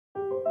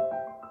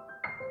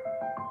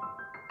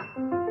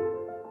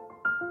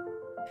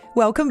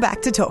Welcome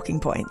back to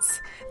Talking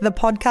Points, the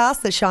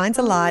podcast that shines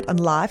a light on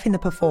life in the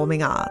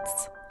performing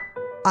arts.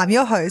 I'm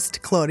your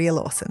host, Claudia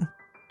Lawson.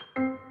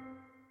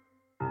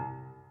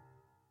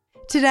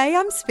 Today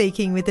I'm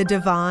speaking with the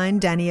divine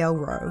Danielle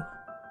Rowe.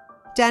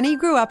 Dani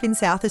grew up in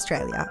South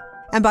Australia,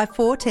 and by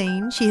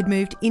 14 she had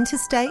moved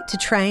interstate to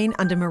train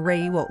under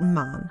Marie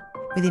Walton-Mahon.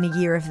 Within a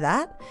year of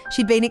that,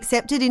 she'd been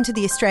accepted into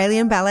the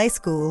Australian Ballet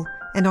School,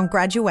 and on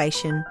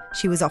graduation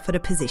she was offered a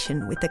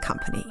position with the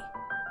company.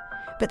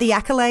 But the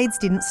accolades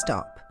didn't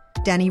stop.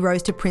 Dani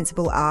rose to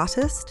principal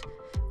artist,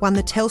 won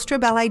the Telstra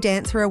Ballet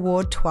Dancer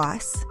Award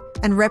twice,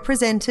 and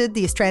represented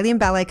the Australian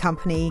Ballet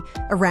Company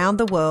around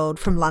the world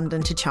from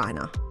London to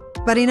China.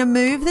 But in a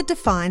move that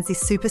defines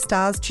this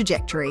superstar's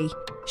trajectory,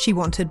 she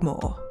wanted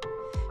more.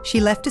 She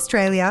left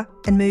Australia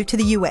and moved to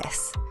the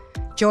US,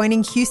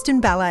 joining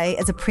Houston Ballet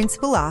as a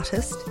principal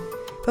artist,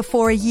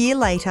 before a year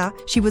later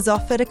she was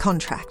offered a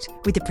contract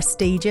with the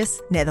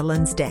prestigious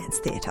Netherlands Dance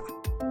Theatre.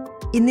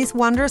 In this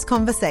wondrous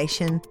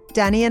conversation,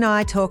 Dani and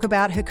I talk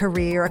about her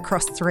career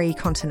across 3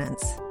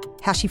 continents,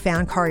 how she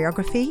found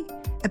choreography,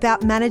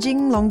 about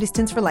managing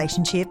long-distance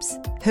relationships,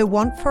 her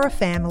want for a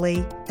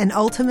family, and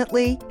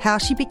ultimately how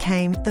she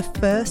became the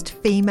first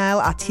female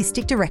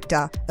artistic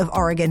director of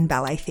Oregon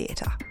Ballet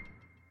Theatre.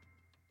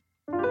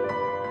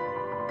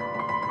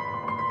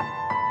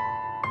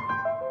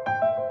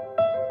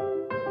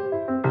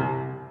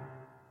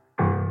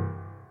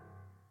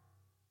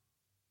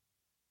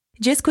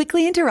 Just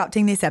quickly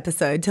interrupting this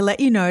episode to let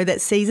you know that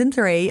Season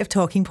 3 of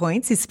Talking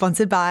Points is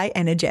sponsored by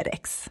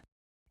Energetics.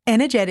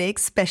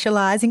 Energetics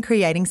specialise in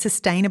creating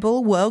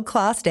sustainable,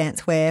 world-class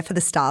dancewear for the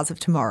stars of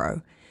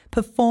tomorrow.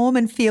 Perform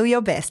and feel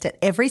your best at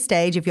every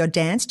stage of your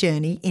dance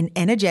journey in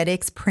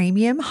Energetics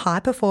premium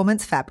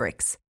high-performance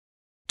fabrics.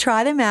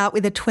 Try them out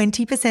with a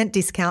 20%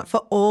 discount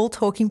for all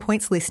Talking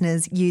Points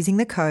listeners using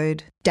the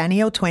code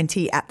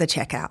Danielle20 at the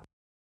checkout.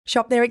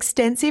 Shop their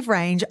extensive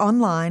range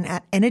online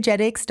at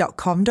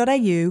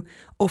energetics.com.au,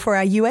 or for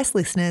our US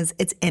listeners,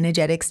 it's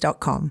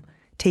energetics.com.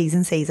 T's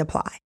and C's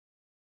apply.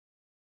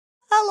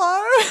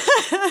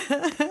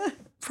 Hello.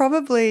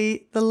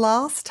 Probably the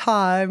last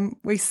time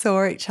we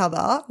saw each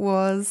other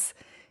was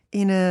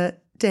in a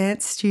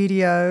dance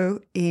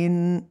studio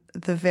in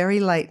the very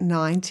late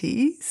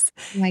 90s.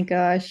 Oh my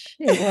gosh,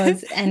 it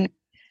was. And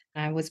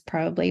I was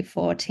probably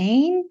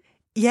 14.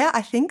 Yeah,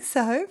 I think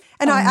so.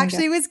 And I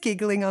actually was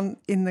giggling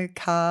in the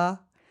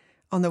car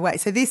on the way.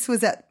 So this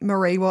was at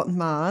Marie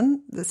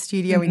Walton-Mahon, the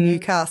studio in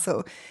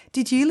Newcastle.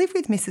 Did you live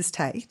with Mrs.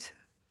 Tate?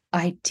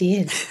 I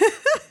did.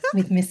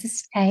 With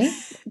Mrs. Tate,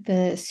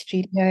 the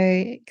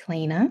studio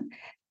cleaner.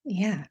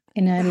 Yeah,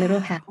 in a little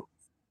house.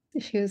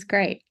 She was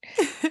great.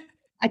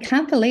 I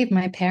can't believe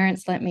my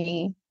parents let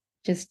me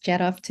just jet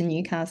off to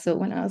Newcastle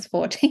when I was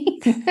 14.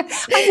 I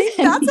think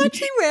that's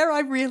actually where I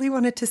really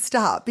wanted to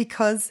start,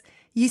 because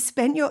you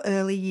spent your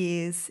early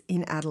years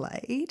in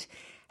Adelaide.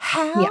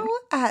 How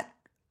at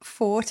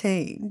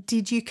 14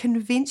 did you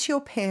convince your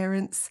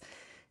parents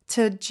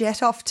to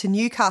jet off to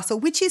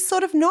Newcastle, which is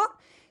sort of not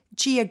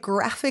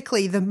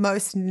geographically the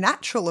most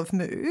natural of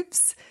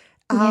moves,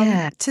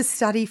 to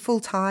study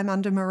full-time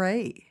under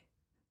Marie?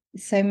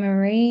 So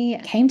Marie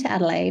came to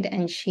Adelaide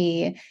and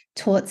she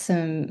taught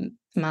some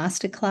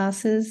master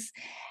classes,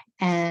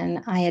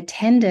 and I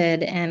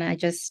attended, and I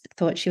just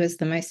thought she was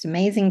the most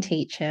amazing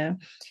teacher.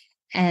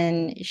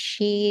 And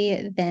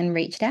she then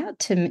reached out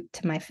to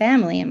my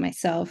family and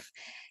myself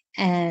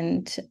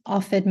and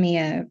offered me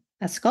a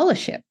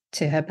scholarship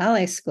to her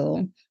ballet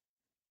school.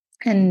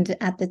 And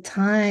at the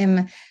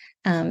time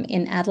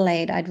in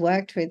Adelaide, I'd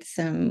worked with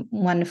some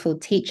wonderful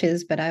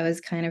teachers, but I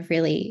was kind of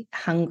really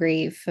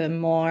hungry for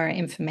more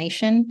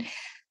information.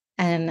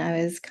 And I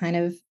was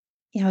I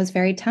was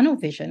very tunnel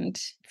visioned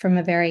from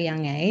a very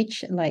young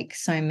age, like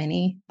so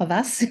many of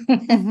us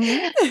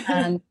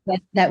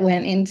that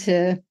went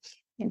into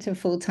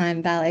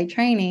full-time ballet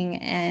training.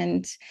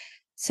 And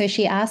so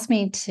she asked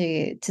me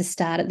to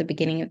start at the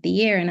beginning of the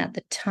year. And at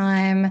the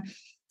time,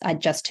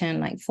 I'd just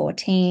turned like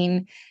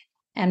 14.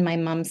 And my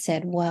mum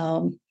said,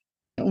 well,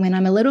 when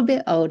I'm a little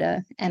bit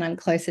older and I'm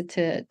closer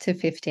to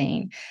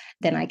 15,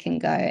 then I can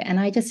go. And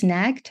I just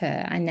nagged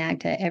her. I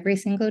nagged her every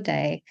single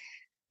day.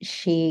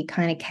 She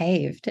kind of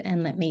caved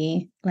and let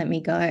me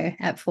go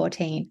at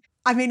 14.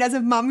 I mean, as a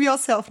mum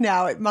yourself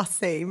now, it must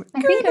seem I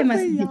think I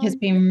must have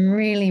just been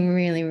really,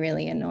 really,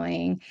 really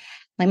annoying.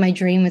 Like, my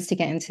dream was to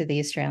get into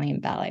the Australian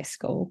Ballet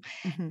School.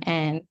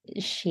 And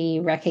she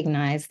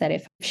recognised that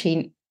if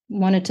she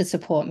wanted to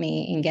support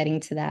me in getting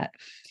to that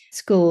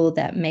school,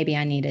 that maybe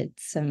I needed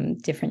some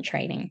different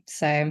training.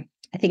 So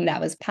I think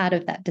that was part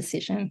of that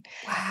decision.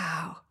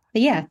 Wow.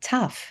 But yeah,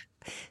 tough.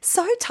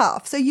 So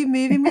tough. So you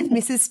move in with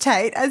Mrs.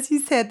 Tate, as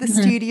you said, the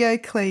studio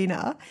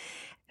cleaner.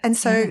 And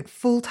so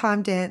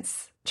full-time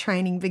dance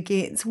training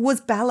begins. Was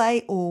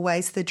ballet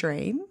always the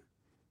dream?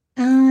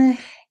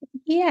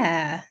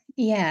 Yeah.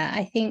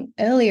 I think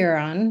earlier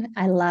on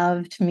I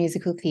loved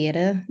musical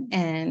theatre,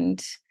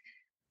 and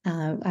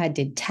I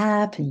did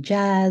tap and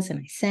jazz and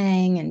I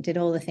sang and did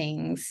all the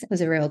things. I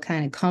was a real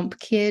kind of comp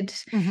kid.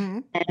 Mm-hmm.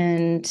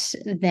 And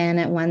then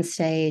at one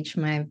stage,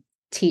 my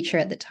teacher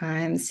at the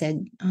time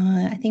said,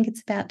 I think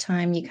it's about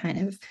time you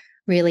kind of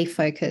really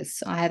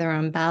focus either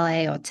on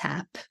ballet or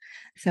tap.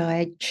 So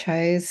I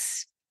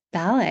chose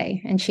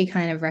ballet, and she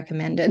kind of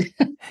recommended,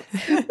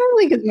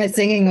 probably because my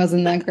singing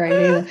wasn't that great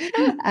either,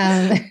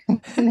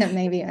 that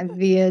maybe I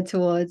veered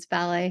towards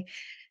ballet.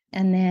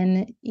 And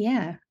then,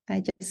 yeah,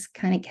 I just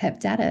kind of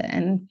kept at it.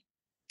 And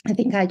I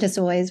think I just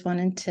always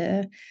wanted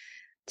to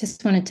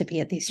be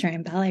at the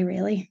Australian Ballet,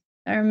 really.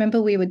 I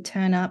remember we would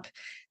turn up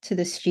to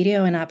the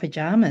studio in our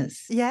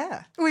pajamas.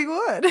 Yeah, we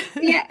would.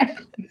 Yeah.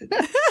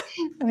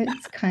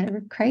 It's kind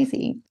of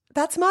crazy.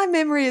 That's my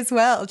memory as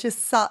well.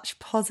 Just such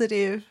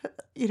positive,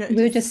 We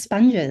were just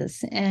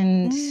sponges.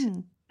 And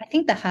Mm. I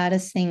think the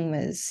hardest thing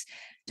was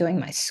doing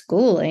my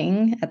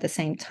schooling at the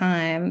same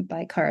time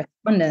by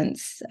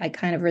correspondence. I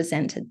kind of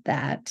resented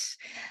that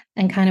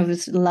and kind of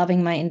was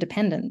loving my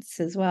independence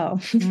as well.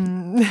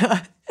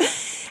 Mm.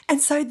 And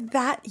so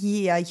that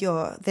year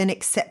you're then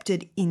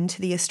accepted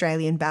into the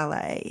Australian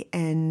Ballet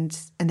and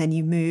then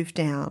you moved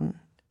down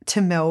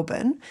to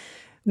Melbourne.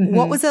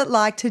 What was it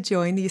like to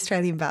join the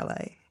Australian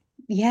Ballet?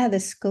 Yeah, the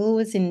school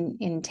was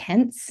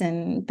intense,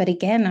 but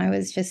again, I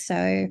was just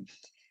so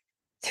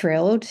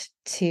thrilled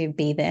to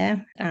be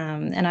there.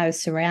 And I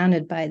was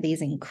surrounded by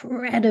these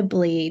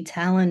incredibly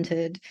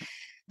talented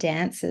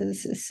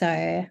dancers. So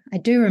I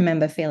do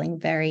remember feeling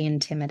very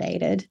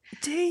intimidated.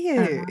 Do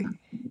you?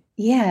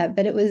 Yeah,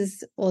 but it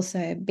was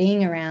also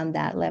being around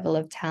that level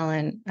of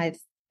talent.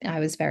 I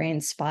was very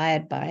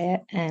inspired by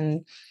it,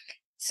 and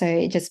so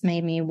it just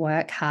made me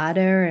work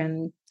harder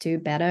and do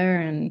better.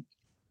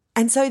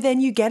 And so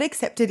then you get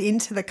accepted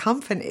into the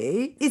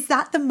company. Is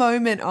that the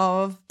moment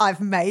of I've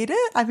made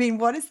it? I mean,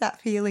 what is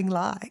that feeling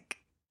like?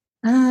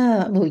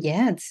 Well,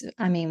 yeah,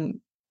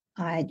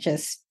 I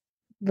just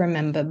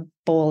remember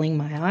bawling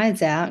my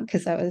eyes out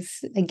because I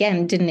was,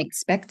 again, didn't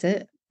expect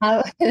it.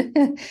 But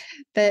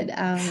Did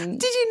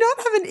you not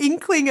have an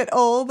inkling at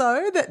all,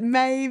 though, that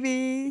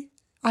maybe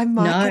I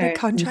might get a no,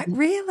 contract?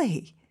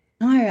 Really?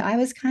 no, I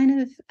was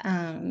kind of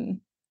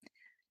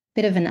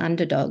bit of an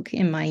underdog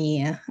in my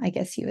year, I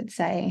guess you would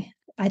say.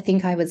 I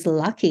think I was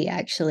lucky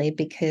actually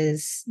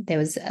because there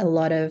was a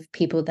lot of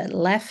people that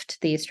left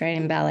the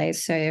Australian Ballet.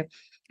 So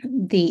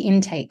the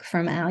intake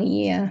from our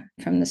year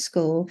from the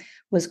school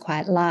was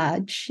quite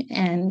large.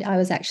 And I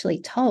was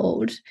actually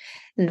told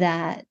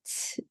that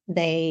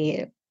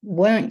they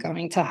weren't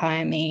going to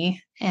hire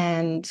me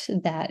and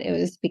that it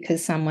was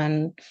because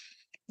someone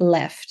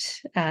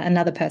left,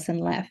 another person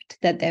left,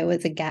 that there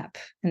was a gap.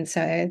 And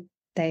so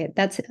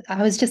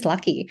I was just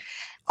lucky.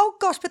 Oh,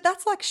 gosh, but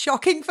that's like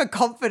shocking for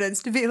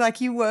confidence to be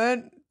like you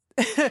weren't.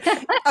 You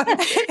But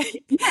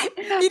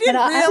didn't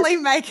really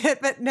make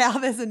it, but now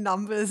there's a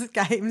numbers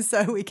game,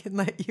 so we can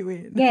let you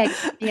in.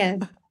 yeah.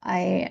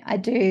 I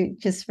do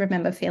just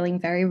remember feeling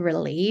very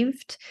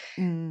relieved.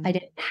 I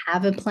didn't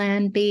have a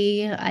plan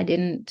B. I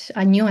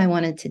knew I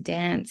wanted to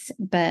dance,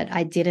 but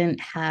I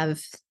didn't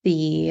have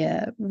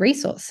the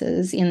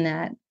resources in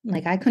that.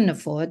 Like I couldn't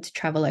afford to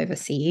travel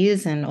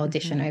overseas and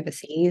audition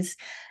overseas.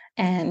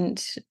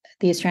 And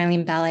the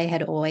Australian Ballet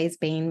had always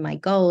been my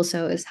goal.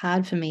 So it was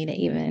hard for me to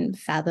even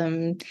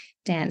fathom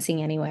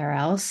dancing anywhere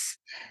else.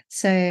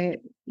 So,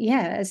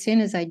 yeah, as soon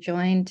as I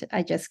joined,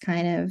 I just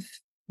kind of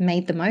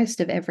made the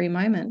most of every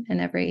moment and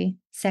every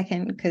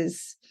second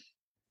because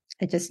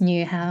I just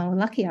knew how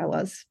lucky I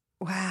was.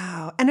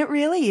 Wow. And it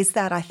really is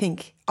that, I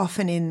think,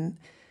 often in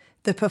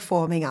the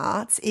performing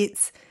arts,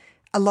 it's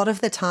a lot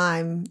of the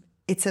time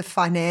it's a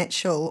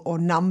financial or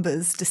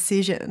numbers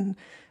decision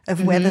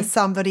of whether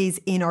somebody's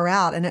in or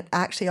out, and it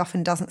actually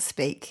often doesn't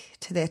speak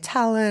to their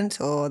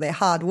talent or their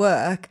hard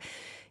work.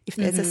 If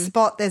there's a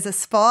spot, there's a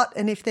spot,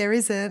 and if there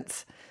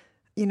isn't,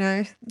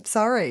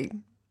 sorry.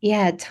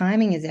 Yeah,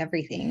 timing is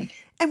everything.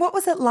 And what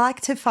was it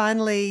like to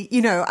finally,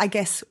 I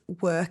guess,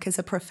 work as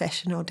a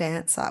professional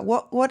dancer?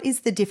 What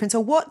is the difference,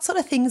 or what sort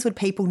of things would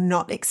people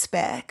not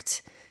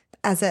expect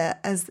as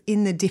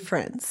in the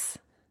difference?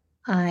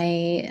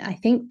 I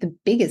think the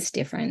biggest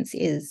difference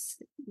is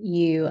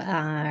you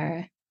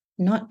are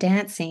not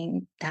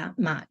dancing that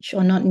much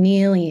or not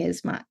nearly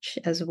as much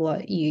as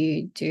what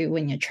you do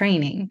when you're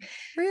training.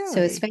 Really?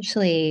 So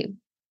especially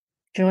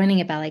joining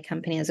a ballet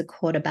company as a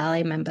quarter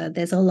ballet member,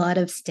 there's a lot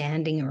of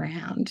standing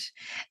around,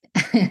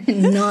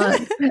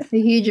 not a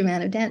huge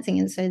amount of dancing.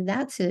 And so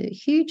that's a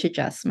huge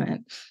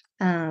adjustment.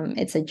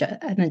 It's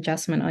an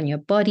adjustment on your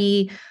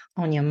body,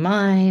 on your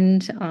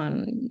mind,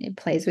 it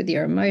plays with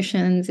your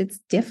emotions. It's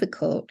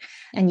difficult.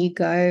 And you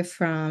go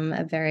from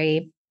a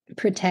very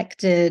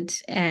protected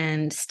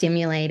and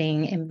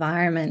stimulating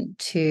environment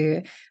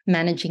to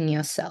managing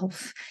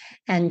yourself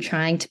and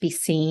trying to be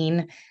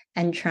seen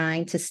and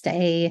trying to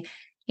stay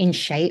in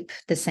shape,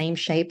 the same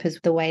shape as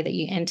the way that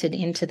you entered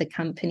into the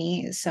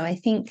company. So I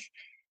think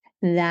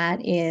that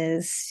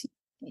is,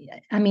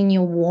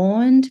 you're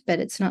warned, but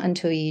it's not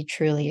until you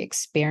truly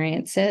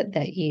experience it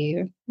that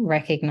you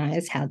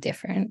recognize how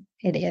different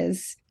it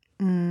is.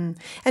 Mm.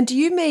 And do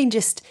you mean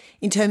just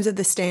in terms of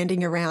the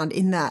standing around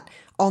in that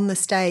on the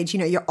stage,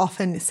 you're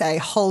often, say,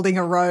 holding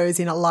a rose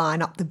in a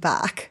line up the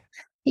back?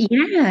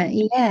 Yeah,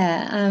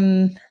 yeah.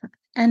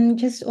 And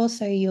just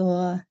also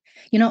you're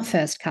not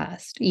first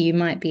cast. You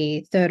might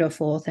be third or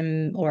fourth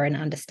or an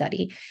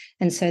understudy.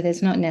 And so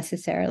there's not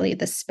necessarily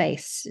the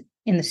space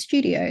in the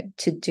studio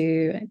to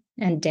do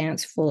and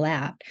dance full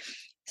out.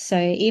 So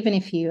even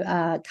if you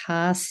are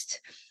cast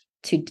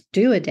to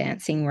do a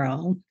dancing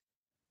role,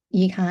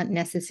 you can't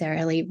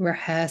necessarily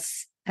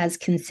rehearse as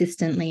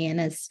consistently and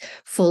as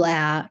full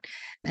out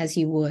as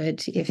you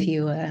would if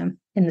you were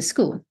in the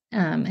school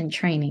and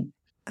training.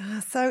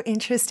 So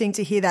interesting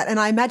to hear that. And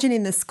I imagine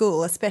in the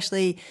school,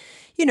 especially,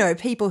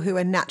 people who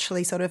are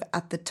naturally sort of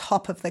at the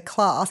top of the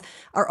class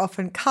are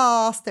often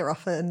cast, they're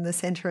often the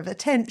centre of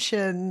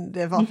attention,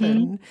 they've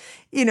often,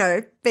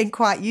 been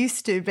quite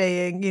used to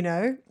being,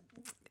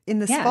 in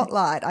the Yeah.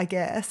 spotlight, I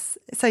guess.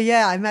 So,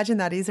 yeah, I imagine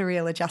that is a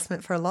real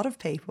adjustment for a lot of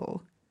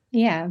people.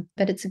 Yeah,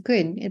 but it's a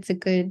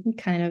good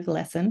kind of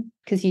lesson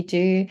because you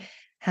do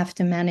have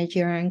to manage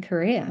your own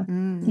career.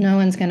 No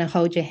one's going to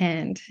hold your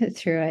hand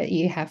through it.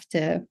 You have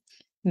to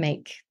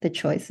make the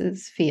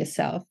choices for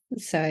yourself.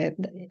 So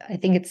I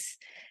think it's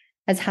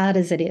as hard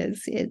as it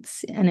is,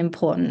 it's an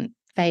important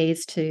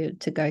phase to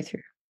go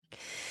through.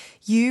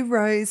 You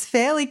rose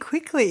fairly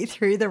quickly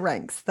through the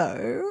ranks,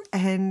 though,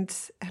 and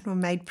were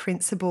made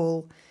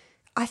principal,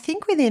 I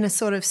think, within a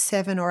sort of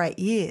 7 or 8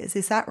 years.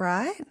 Is that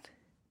right?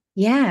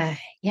 Yeah.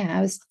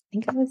 I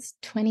think I was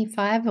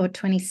 25 or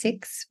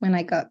 26 when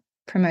I got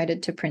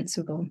promoted to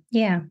principal.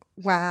 Yeah.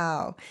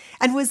 Wow.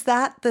 And was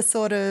that the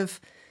sort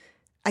of,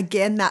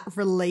 again, that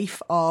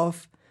relief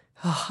of,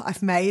 oh,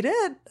 I've made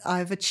it,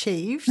 I've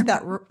achieved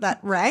that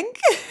rank?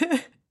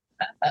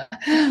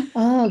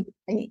 Oh,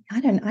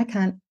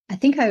 I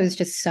think I was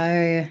just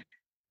so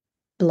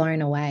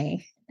blown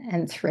away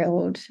and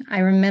thrilled. I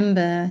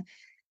remember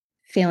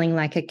feeling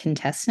like a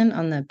contestant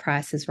on The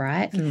Price is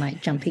Right and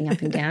like jumping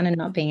up and down and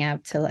not being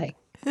able to like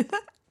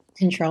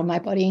control my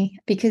body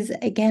because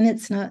again,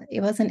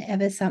 it wasn't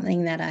ever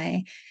something that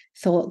I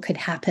thought could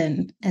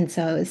happen. And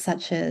so it was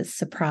such a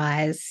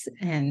surprise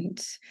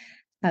and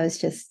I was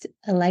just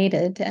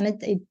elated. And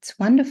it's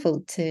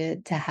wonderful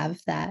to have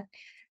that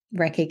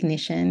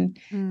recognition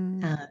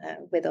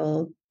with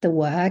all the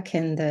work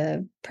and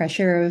the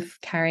pressure of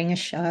carrying a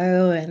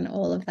show and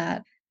all of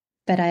that.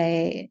 But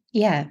it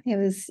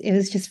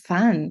was just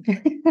fun.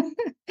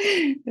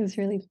 It was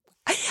really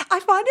I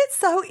find it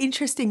so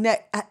interesting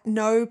that at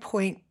no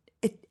point,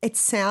 it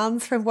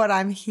sounds from what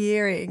I'm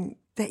hearing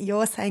that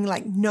you're saying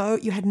like, no,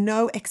 you had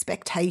no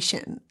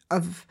expectation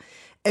of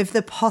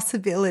the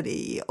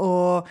possibility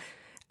or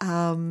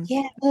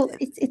yeah. Well,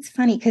 it's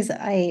funny because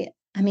I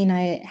mean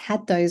I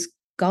had those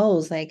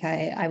goals like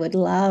I would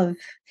love,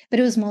 but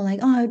it was more like,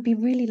 oh, it would be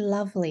really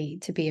lovely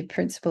to be a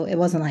principal. It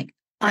wasn't like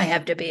I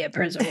have to be a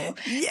principal.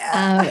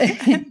 yeah.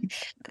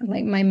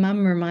 Like my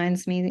mum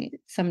reminds me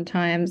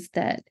sometimes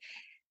that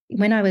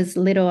when I was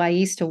little, I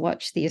used to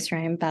watch the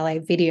Australian Ballet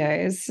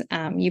videos.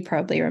 You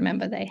probably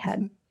remember they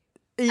had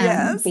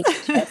Yes.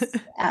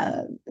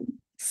 VHS.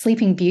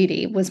 Sleeping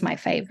Beauty was my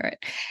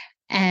favorite.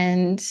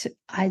 And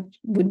I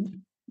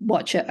would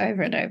watch it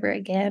over and over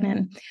again.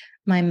 And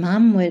my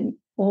mum would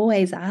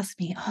always ask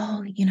me,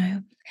 oh,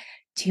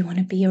 do you want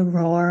to be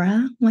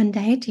Aurora one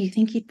day? Do you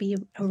think you'd be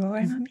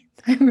Aurora?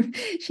 And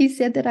she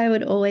said that I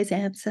would always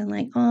answer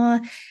like, oh,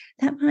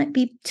 that might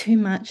be too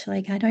much.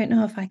 Like, I don't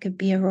know if I could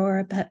be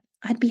Aurora, but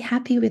I'd be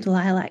happy with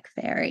Lilac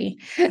Fairy.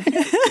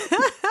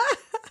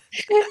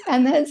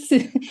 And that's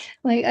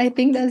like, I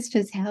think that's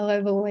just how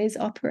I've always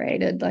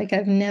operated. Like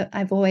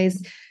I've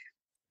always,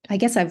 I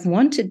guess I've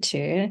wanted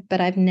to,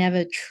 but I've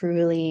never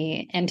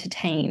truly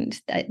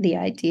entertained the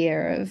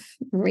idea of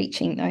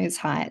reaching those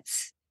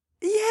heights.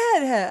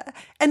 Yeah.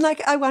 And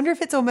like, I wonder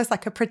if it's almost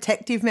like a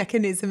protective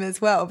mechanism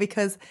as well,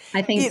 because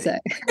I think so.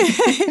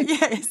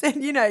 yes.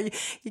 And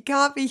you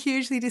can't be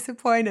hugely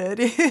disappointed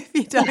if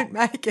you don't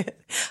make it.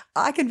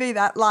 I can be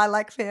that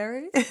lilac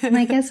fairy. And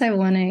I guess I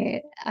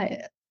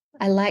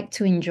like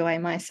to enjoy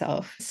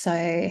myself.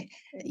 So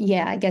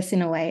yeah, I guess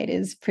in a way it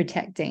is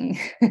protecting,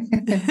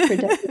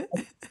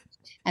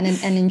 and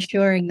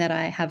ensuring that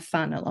I have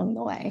fun along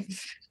the way.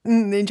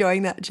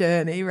 Enjoying that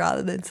journey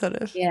rather than sort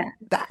of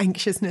the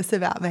anxiousness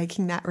about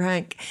making that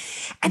rank.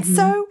 And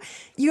so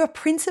you're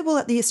principal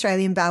at the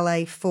Australian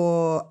Ballet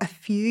for a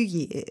few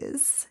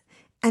years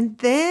and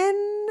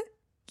then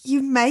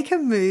you make a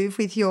move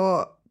with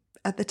your,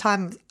 at the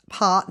time,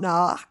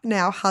 partner,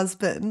 now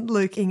husband,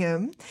 Luke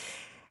Ingham.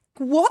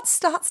 What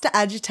starts to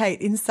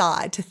agitate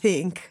inside to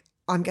think,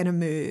 I'm going to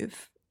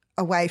move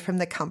away from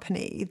the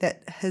company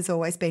that has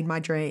always been my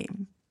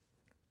dream?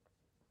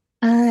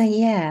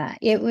 Yeah,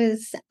 it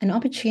was an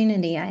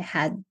opportunity I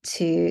had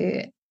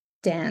to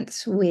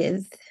dance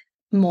with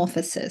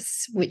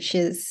Morphosis, which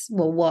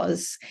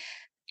was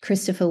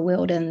Christopher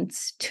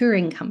Wheeldon's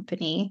touring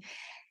company.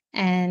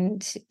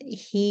 And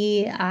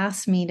he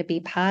asked me to be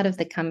part of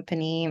the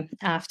company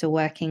after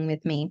working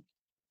with me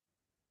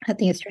at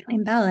the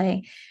Australian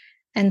Ballet.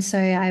 And so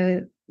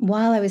I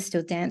while I was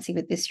still dancing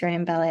with the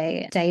Australian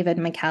Ballet, David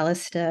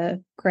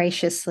McAllister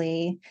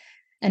graciously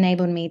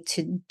enabled me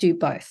to do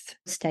both,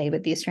 stay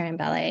with the Australian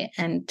Ballet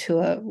and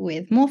tour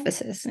with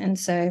Morphosis. And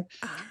so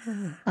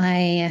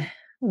I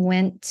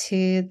went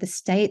to the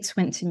States,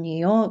 went to New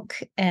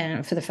York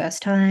and for the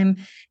first time,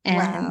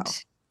 and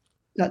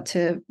Wow. got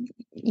to,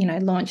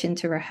 launch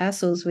into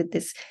rehearsals with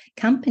this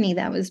company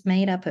that was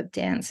made up of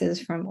dancers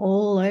from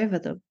all over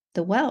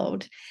the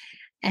world.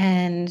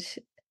 And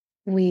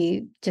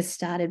we just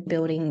started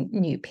building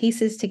new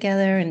pieces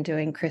together and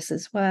doing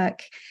Chris's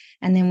work.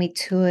 And then we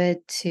toured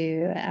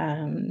to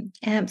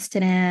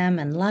Amsterdam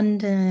and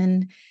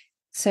London.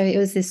 So it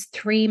was this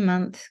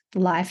 3-month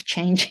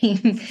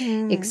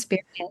life-changing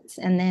experience.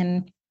 And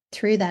then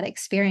through that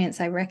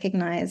experience, I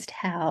recognized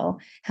how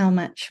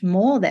much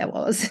more there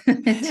was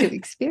to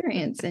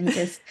experience. And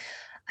just,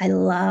 I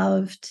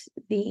loved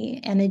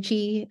the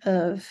energy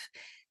of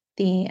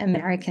the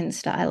American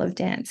style of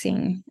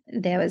dancing.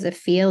 There was a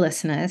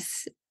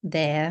fearlessness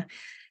there.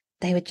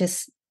 They would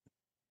just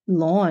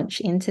launch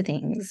into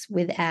things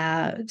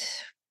without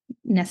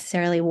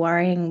necessarily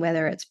worrying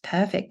whether it's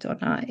perfect or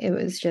not. It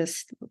was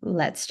just,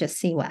 let's just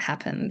see what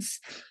happens.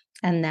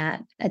 And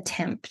that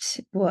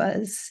attempt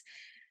was,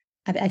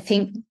 I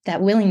think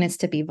that willingness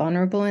to be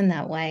vulnerable in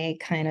that way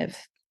kind of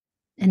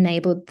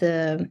enabled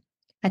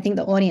I think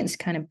the audience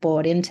kind of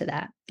bought into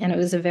that. And it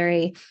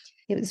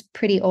was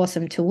pretty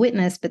awesome to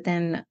witness. But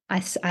then I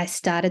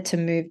started to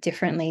move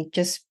differently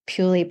just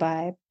purely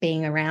by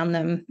being around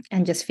them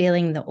and just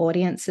feeling the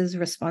audience's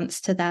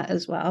response to that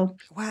as well.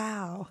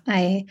 Wow.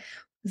 I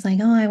was like,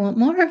 oh, I want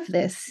more of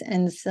this.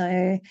 And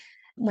so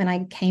when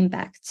I came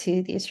back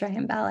to the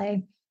Australian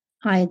Ballet,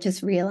 I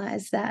just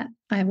realized that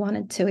I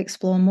wanted to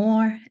explore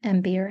more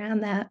and be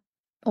around that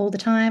all the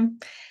time.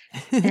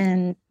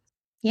 And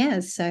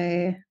yeah,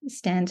 so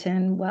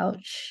Stanton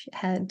Welch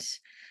had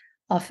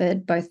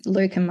offered both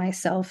Luke and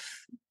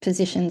myself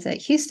positions at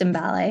Houston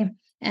Ballet,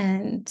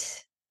 and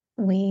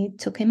we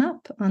took him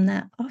up on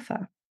that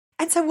offer.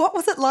 And so what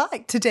was it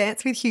like to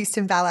dance with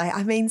Houston Ballet?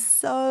 I mean,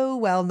 so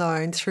well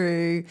known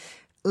through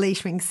Lee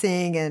Shming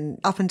Sing and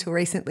up until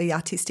recently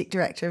artistic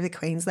director of the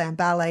Queensland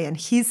Ballet, and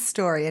his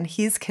story and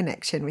his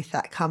connection with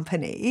that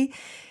company.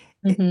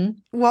 Mm-hmm.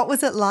 What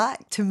was it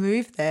like to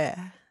move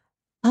there?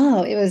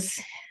 Oh, it was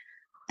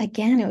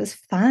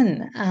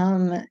fun.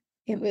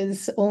 It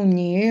was all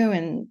new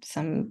and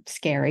some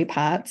scary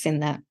parts in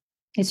that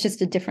it's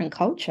just a different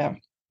culture.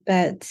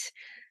 But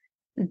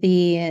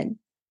the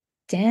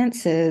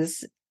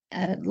dancers,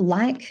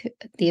 like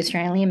the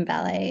Australian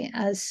Ballet,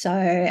 are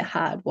so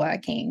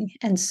hardworking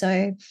and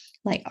so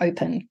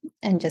open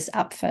and just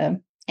up for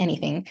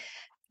anything.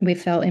 We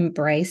felt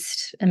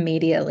embraced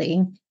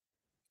immediately.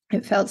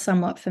 It felt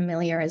somewhat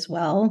familiar as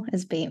well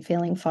as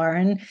feeling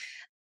foreign.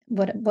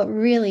 What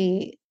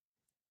really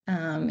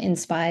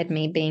inspired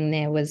me being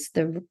there was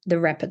the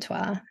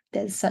repertoire.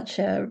 There's such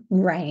a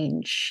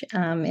range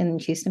in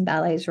Houston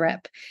Ballet's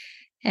rep,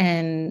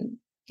 and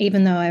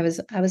even though I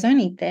was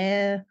only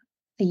there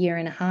a year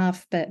and a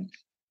half, but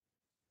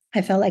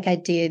I felt like I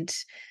did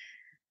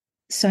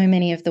so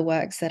many of the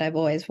works that I've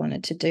always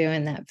wanted to do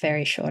in that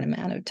very short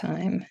amount of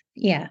time.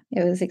 Yeah,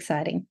 it was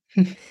exciting.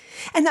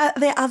 And are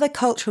there other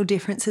cultural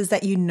differences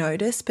that you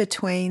notice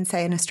between,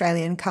 say, an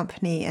Australian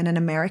company and an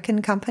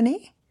American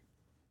company?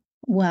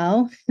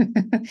 Well,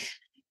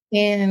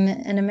 in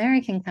an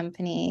American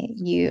company,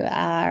 you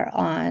are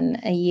on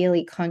a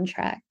yearly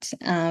contract,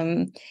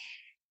 and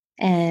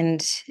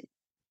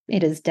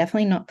it is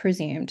definitely not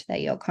presumed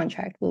that your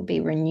contract will be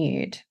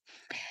renewed.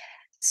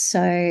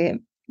 So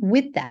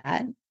with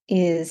that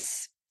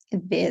is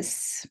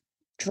this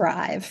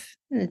drive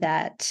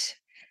that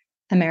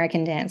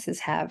American dancers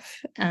have,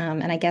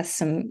 and I guess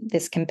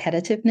this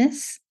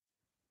competitiveness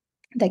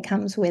that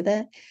comes with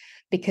it,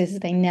 because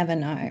they never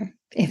know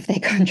if their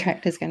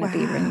contract is going to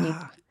be renewed.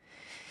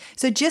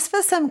 So just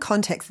for some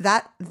context,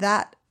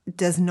 that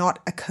does not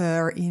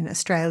occur in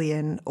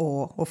Australian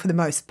or for the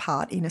most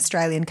part in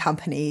Australian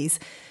companies,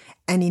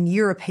 and in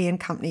European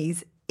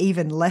companies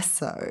even less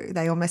so.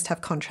 They almost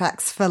have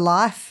contracts for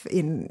life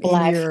in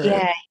Europe.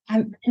 Yeah.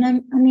 I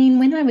mean,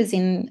 when I was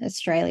in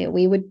Australia,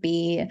 we would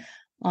be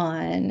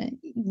on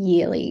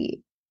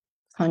yearly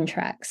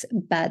contracts,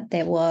 but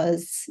there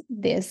was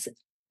this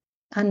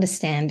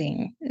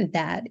understanding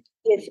that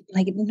if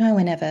no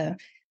one ever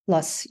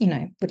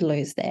would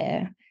lose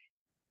their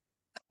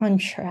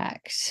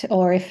contract,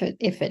 or if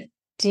it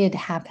did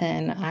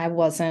happen, I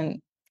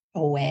wasn't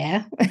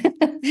aware.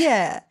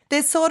 Yeah,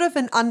 there's sort of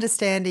an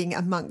understanding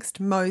amongst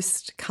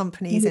most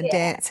companies and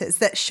dancers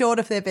that short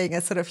of there being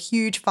a sort of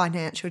huge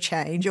financial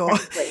change or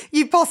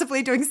you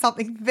possibly doing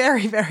something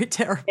very, very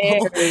terrible,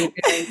 very,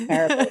 very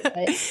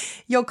terrible,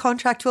 your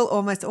contract will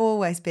almost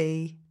always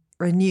be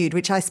renewed,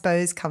 which I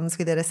suppose comes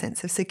with it a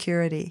sense of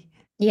security.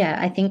 Yeah,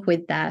 I think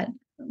with that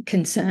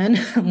concern,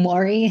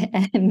 worry,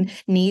 and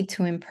need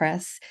to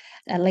impress,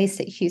 at least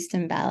at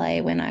Houston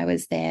Ballet, when I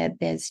was there,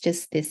 there's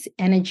just this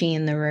energy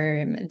in the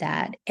room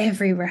that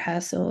every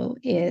rehearsal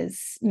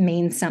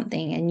means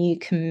something, and you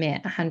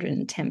commit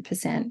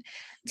 110%.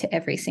 to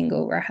every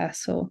single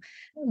rehearsal,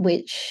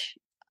 which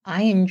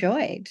I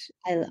enjoyed.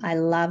 I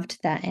loved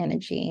that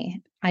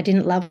energy. I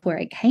didn't love where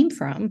it came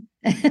from,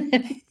 but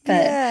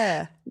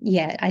Yeah.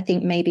 yeah, I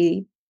think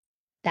maybe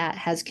that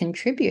has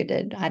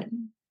contributed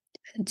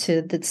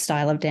to the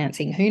style of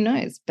dancing. Who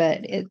knows?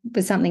 But it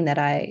was something that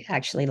I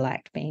actually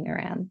liked being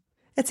around.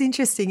 It's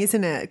interesting,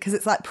 isn't it? Because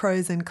it's like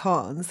pros and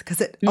cons. Because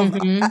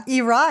Mm-hmm.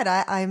 you're right.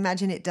 I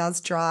imagine it does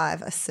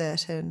drive a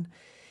certain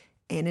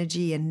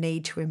energy and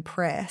need to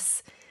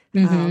impress.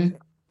 Mm-hmm.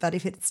 But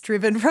if it's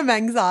driven from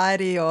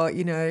anxiety or,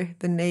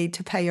 the need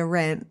to pay your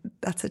rent,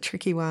 that's a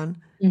tricky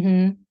one.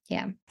 Mm-hmm.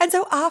 Yeah. And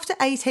so after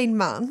 18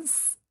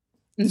 months,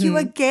 you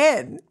Mm-hmm.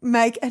 again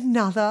make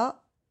another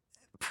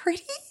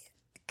pretty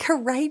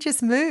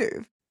courageous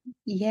move.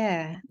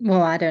 Yeah.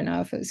 Well, I don't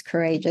know if it was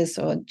courageous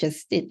or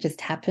it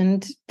just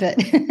happened, but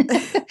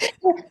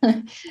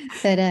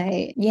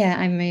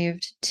I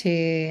moved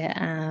to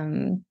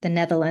the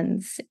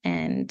Netherlands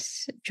and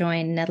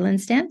joined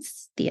Netherlands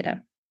Dance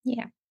Theatre.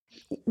 Yeah.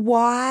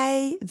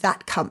 Why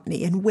that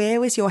company, and where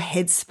was your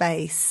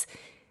headspace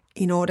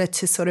in order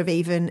to sort of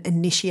even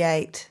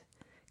initiate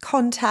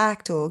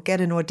contact or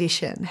get an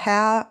audition?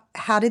 How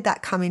did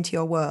that come into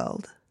your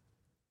world?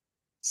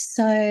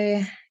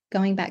 So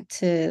going back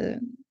to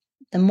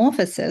the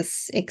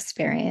Morphosis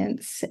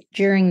experience,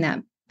 during that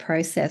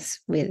process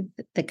with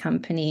the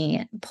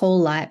company,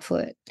 Paul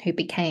Lightfoot, who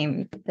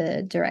became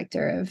the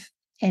director of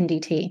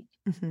NDT,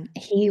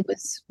 he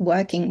was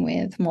working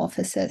with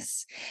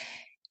Morphosis,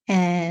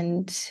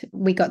 and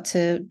we got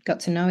to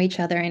know each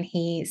other. And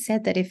he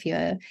said that if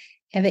you're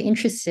ever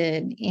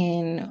interested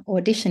in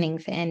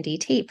auditioning for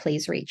NDT,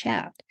 please reach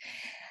out.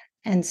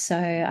 And so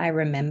I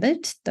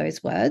remembered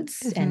those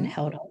words and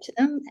held on to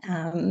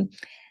them.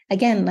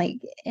 Again, like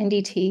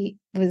NDT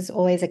was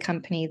always a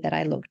company that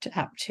I looked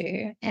up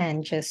to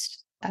and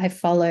just I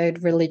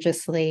followed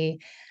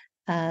religiously.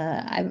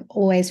 I've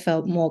always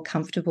felt more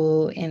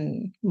comfortable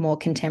in more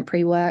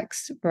contemporary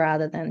works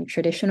rather than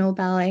traditional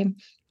ballet.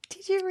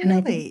 Did you And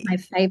I think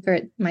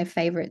really? my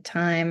favorite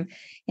time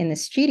in the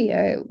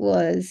studio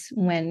was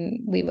when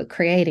we were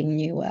creating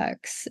new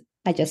works.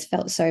 I just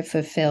felt so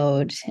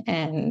fulfilled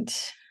and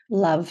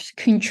loved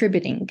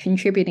contributing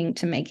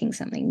to making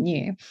something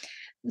new.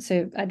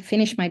 So I'd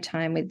finished my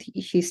time with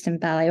Houston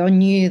Ballet, or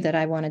knew that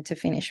I wanted to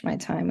finish my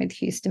time with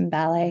Houston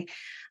Ballet.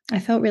 I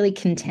felt really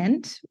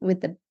content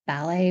with the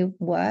ballet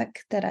work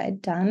that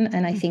I'd done.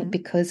 And I think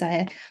because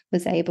I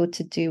was able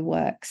to do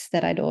works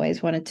that I'd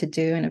always wanted to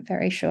do in a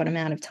very short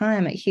amount of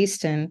time at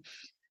Houston,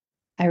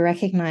 I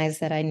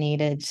recognized that I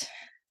needed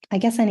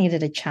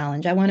a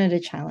challenge. I wanted a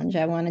challenge.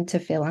 I wanted to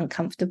feel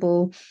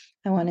uncomfortable.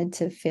 I wanted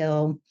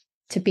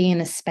to be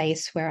in a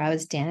space where I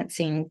was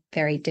dancing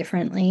very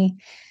differently.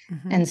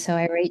 And so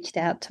I reached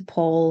out to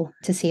Paul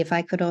to see if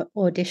I could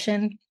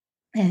audition.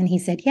 And he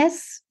said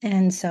yes.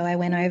 And so I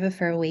went over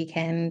for a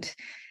weekend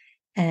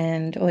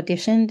and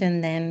auditioned,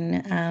 and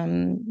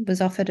then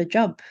was offered a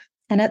job.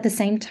 And at the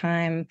same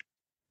time,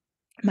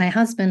 my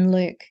husband,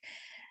 Luke,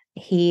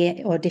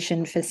 he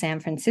auditioned for San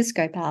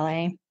Francisco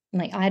Ballet.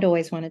 Like, I'd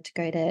always wanted to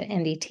go to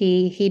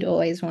NDT. He'd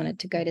always wanted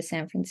to go to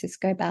San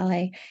Francisco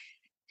Ballet.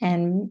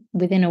 And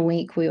within a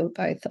week, we were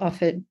both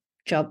offered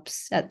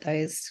jobs at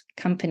those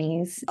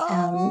companies.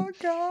 Oh,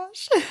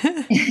 gosh.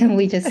 And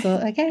we just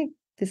thought, okay,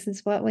 this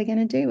is what we're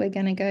going to do. We're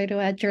going to go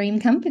to our dream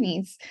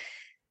companies.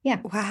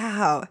 Yeah.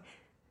 Wow.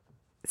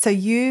 So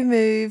you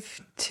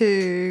moved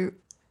to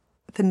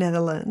the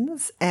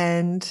Netherlands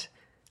and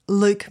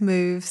Luke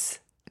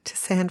moves to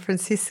San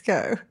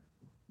Francisco.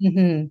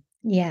 Mm-hmm.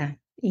 Yeah.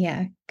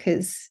 Yeah.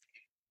 Because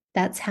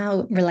that's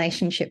how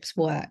relationships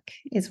work,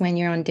 is when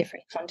you're on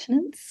different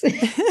continents.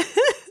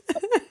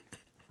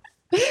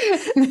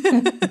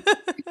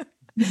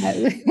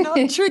 No.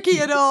 Not tricky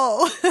at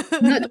all.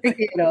 Not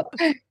tricky at all.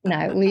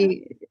 No,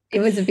 it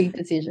was a big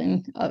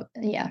decision.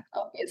 Yeah,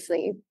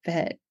 obviously.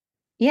 But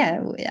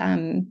yeah,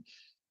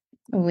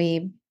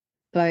 we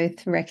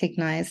both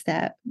recognized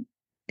that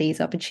these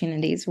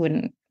opportunities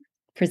wouldn't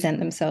present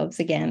themselves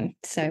again.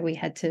 So we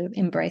had to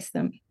embrace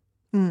them.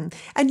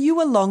 And you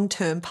were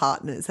long-term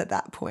partners at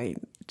that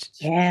point.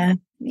 Yeah.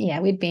 Yeah,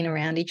 we'd been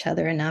around each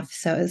other enough.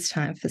 So it was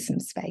time for some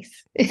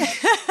space.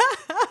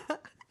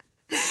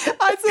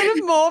 I sort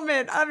of more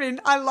meant,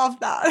 I love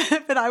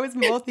that, but I was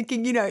more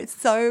thinking,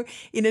 it's so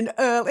in an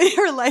early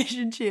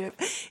relationship,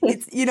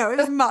 it's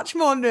much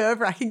more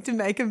nerve-wracking to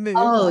make a move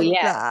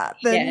that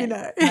than,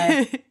 No.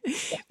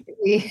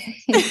 We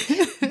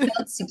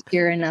felt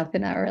secure enough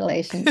in our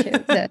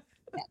relationship that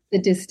the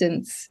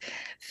distance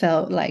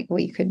felt like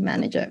we could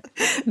manage it.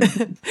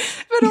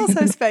 But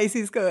also space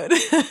is good.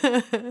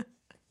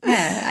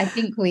 Yeah, I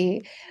think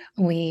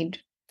we'd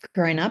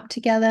grown up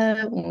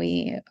together.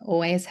 We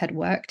always had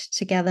worked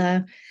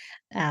together.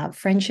 Our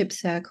friendship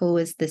circle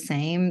was the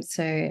same.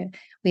 So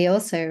we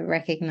also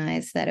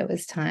recognized that it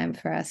was time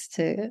for us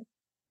to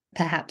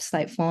perhaps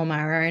like form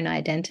our own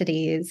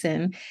identities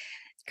and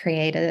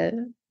create a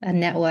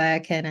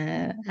network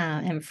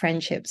and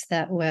friendships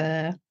that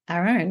were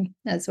our own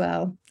as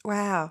well.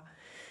 Wow.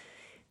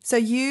 So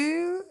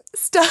you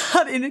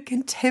start in a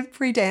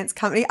contemporary dance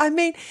company? I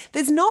mean,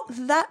 there's not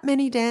that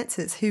many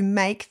dancers who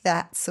make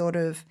that sort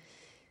of,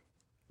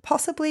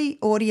 possibly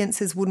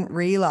audiences wouldn't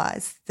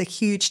realise the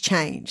huge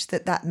change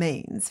that that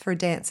means for a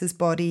dancer's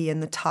body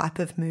and the type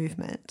of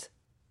movement.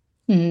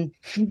 Mm.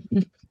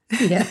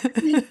 Yeah.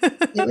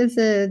 It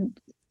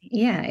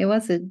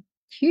was a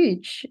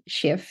huge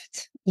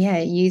shift. Yeah,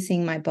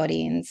 using my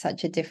body in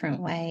such a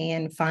different way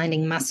and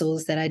finding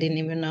muscles that I didn't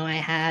even know I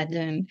had.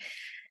 And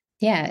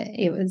yeah,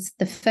 it was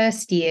the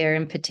first year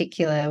in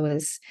particular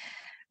was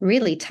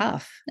really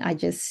tough. I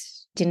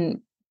just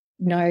didn't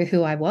know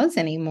who I was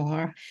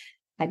anymore.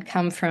 I'd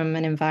come from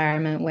an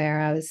environment where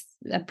I was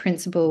a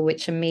principal,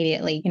 which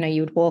immediately,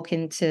 you would walk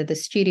into the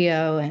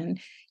studio and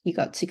you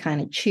got to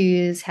kind of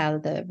choose how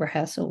the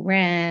rehearsal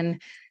ran.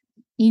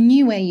 You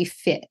knew where you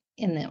fit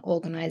in the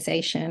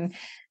organization.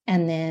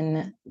 And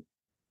then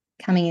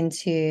coming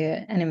into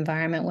an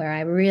environment where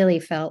I really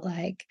felt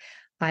like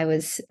I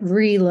was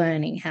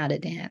relearning how to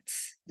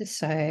dance.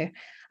 So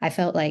I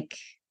felt like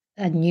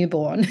a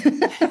newborn.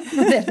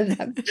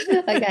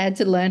 Like I had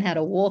to learn how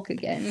to walk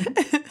again.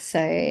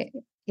 So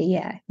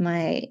yeah,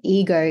 my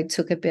ego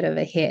took a bit of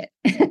a hit,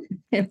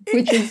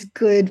 which was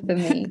good for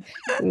me.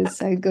 It was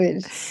so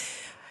good.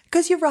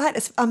 Because you're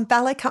right,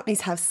 ballet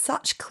companies have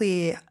such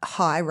clear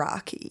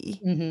hierarchy,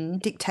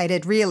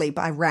 dictated really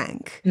by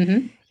rank.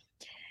 Mm-hmm.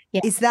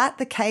 Yeah. Is that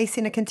the case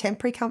in a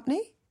contemporary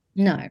company?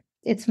 No,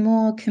 it's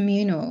more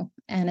communal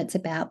and it's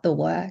about the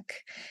work.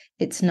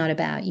 It's not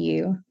about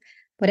you.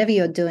 Whatever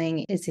you're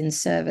doing is in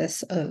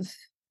service of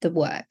the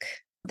work,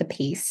 the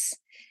piece.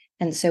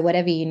 And so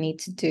whatever you need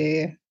to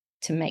do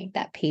to make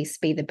that piece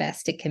be the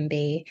best it can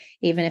be,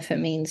 even if it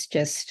means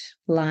just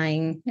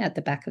lying at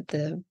the back of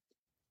the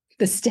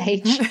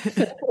stage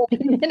for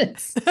 40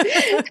 minutes.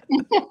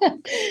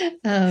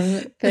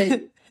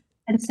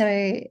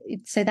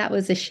 So that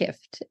was a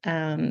shift,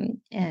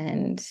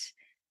 but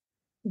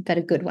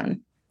a good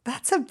one.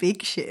 That's a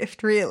big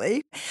shift,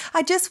 really.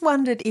 I just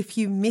wondered if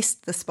you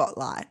missed the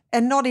spotlight,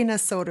 and not in a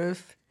sort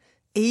of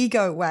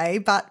ego way,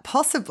 but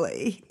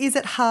possibly. Is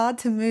it hard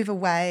to move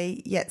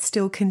away yet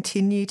still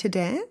continue to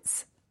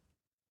dance?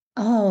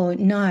 Oh,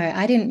 no,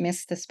 I didn't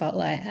miss the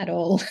spotlight at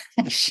all,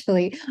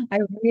 actually. I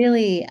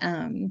really,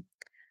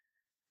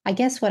 I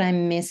guess what I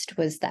missed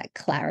was that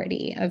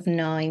clarity of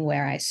knowing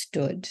where I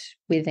stood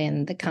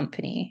within the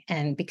company.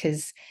 And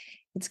because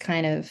it's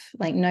kind of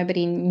like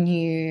nobody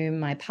knew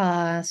my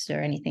past or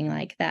anything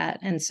like that.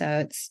 And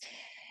so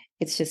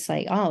it's just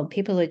like, oh,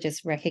 people are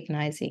just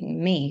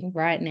recognizing me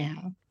right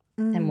now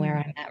and where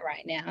I'm at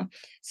right now.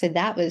 So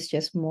that was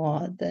just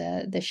more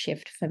the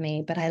shift for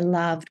me. But I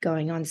loved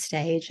going on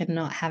stage and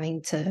not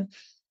having to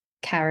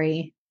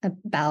carry a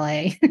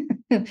ballet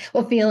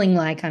or feeling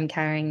like I'm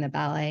carrying the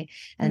ballet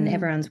and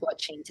everyone's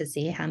watching to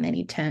see how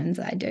many turns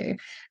I do.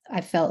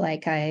 I felt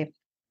like I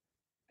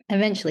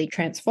eventually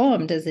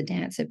transformed as a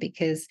dancer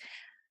because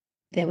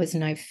there was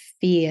no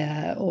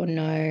fear or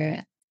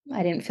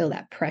I didn't feel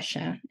that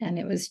pressure. And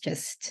it was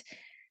just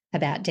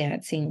about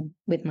dancing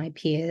with my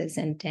peers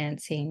and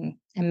dancing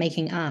and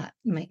making art,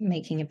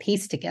 making a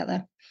piece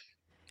together.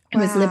 It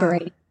was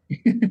liberating.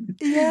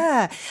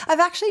 Yeah.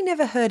 I've actually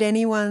never heard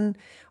anyone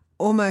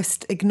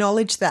almost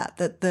acknowledge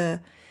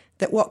that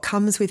what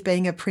comes with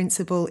being a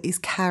principal is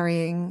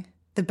carrying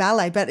the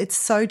ballet, but it's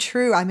so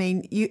true. I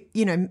mean,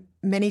 you know,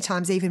 many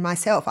times even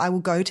myself, I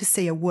will go to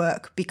see a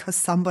work because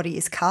somebody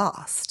is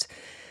cast.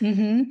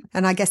 And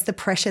I guess the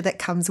pressure that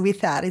comes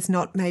with that is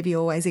not maybe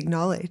always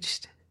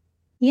acknowledged.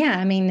 Yeah,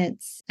 I mean,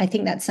 I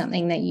think that's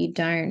something that you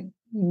don't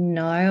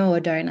know or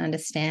don't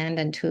understand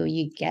until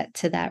you get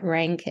to that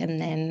rank.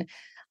 And then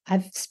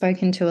I've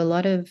spoken to a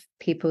lot of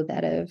people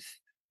that have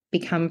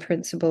become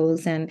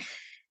principals and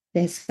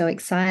they're so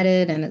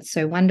excited and it's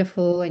so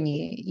wonderful and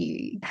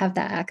you have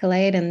that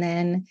accolade and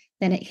then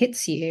it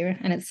hits you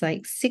and it's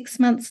like 6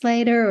 months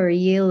later or a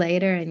year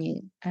later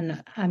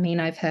and I mean,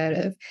 I've heard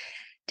of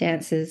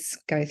dancers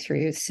go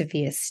through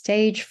severe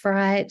stage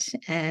fright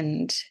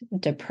and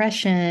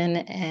depression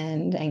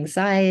and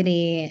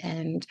anxiety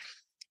and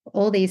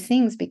all these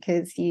things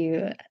because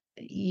you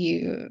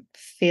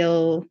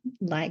feel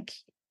like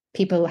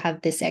people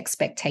have this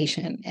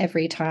expectation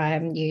every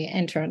time you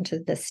enter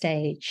onto the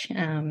stage.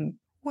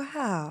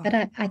 Wow.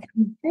 But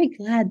I'm very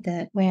glad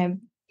that we're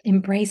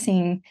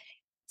embracing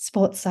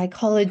sports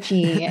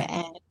psychology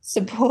and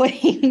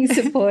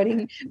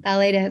supporting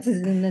ballet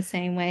dancers in the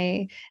same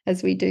way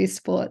as we do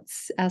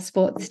our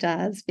sports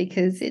stars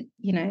because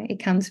it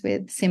comes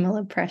with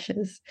similar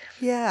pressures.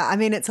 Yeah, I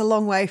mean, it's a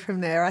long way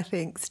from there, I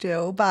think,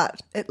 still,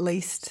 but at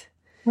least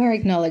we're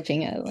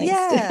acknowledging it at least.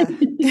 Yeah,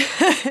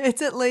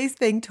 it's at least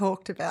being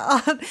talked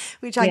about,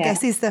 which I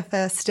guess is the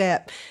first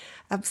step.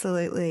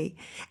 Absolutely.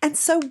 And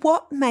so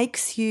what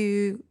makes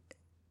you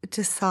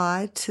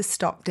decide to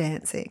stop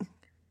dancing?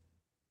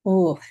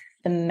 Oh,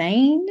 the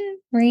main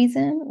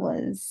reason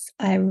was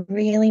I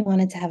really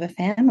wanted to have a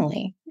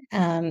family.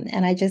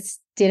 And I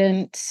just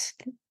didn't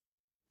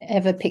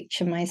ever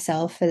picture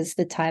myself as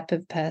the type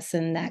of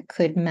person that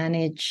could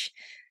manage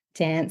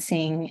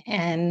dancing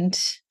and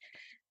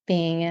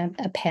being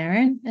a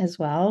parent as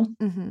well.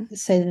 Mm-hmm.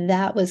 So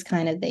that was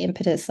kind of the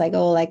impetus. Like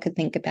all I could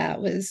think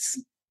about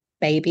was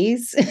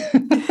babies.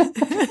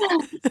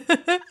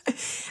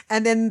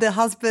 And then the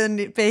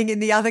husband being in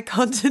the other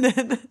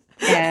continent.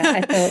 Yeah,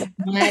 I thought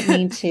I might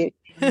need to be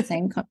on the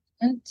same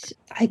continent.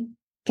 I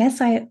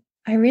guess I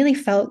really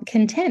felt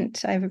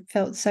content. I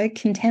felt so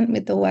content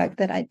with the work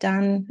that I'd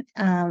done,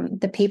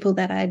 the people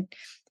that I'd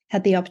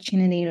had the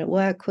opportunity to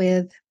work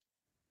with.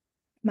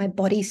 My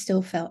body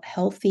still felt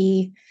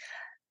healthy.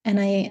 And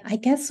I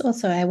guess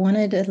also I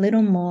wanted a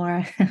little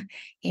more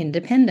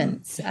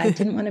independence. I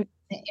didn't want to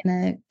be in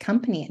a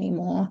company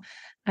anymore.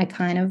 I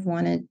kind of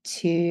wanted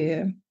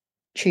to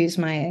choose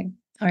my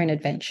own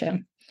adventure.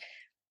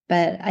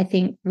 But I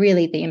think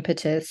really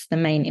the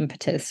main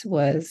impetus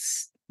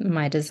was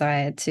my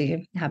desire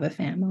to have a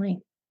family.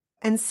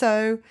 And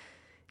so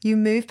you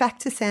moved back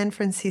to San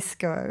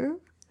Francisco.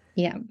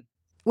 Yeah.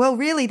 Well,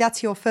 really,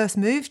 that's your first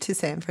move to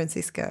San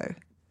Francisco.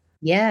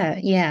 Yeah.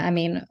 Yeah. I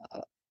mean,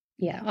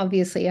 yeah,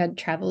 obviously I'd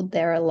traveled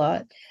there a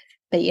lot,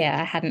 but yeah,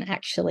 I hadn't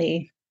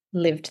actually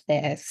lived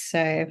there.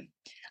 So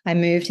I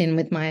moved in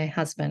with my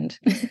husband.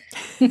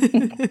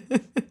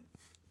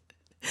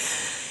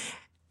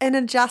 An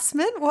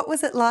adjustment? What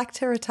was it like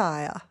to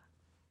retire?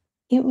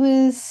 It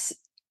was,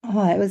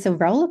 it was a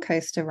roller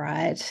coaster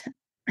ride.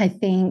 I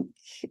think,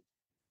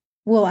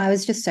 well, I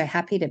was just so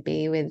happy to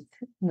be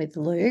with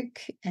Luke,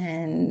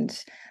 and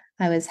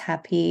I was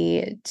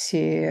happy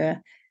to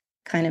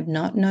kind of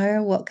not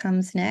know what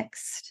comes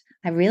next.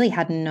 I really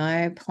had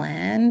no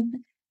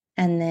plan.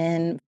 And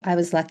then I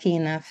was lucky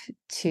enough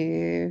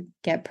to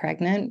get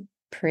pregnant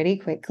pretty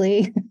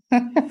quickly.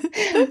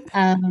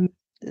 um,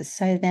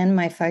 so then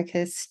my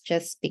focus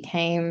just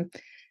became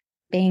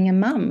being a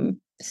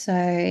mum. So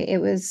it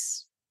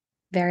was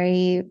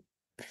very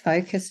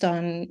focused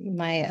on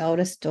my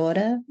eldest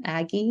daughter,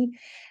 Aggie,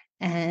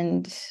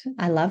 and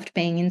I loved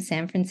being in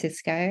San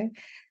Francisco.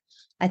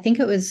 I think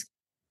it was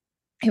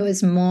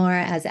more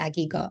as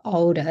Aggie got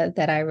older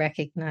that I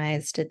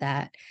recognized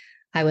that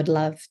I would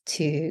love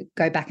to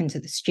go back into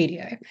the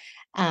studio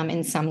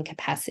in some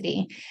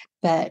capacity.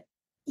 But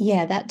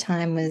yeah, that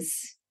time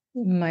was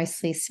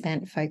mostly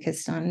spent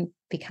focused on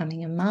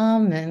becoming a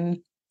mom and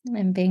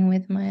being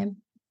with my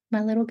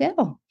little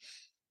girl.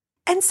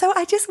 And so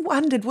I just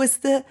wondered, was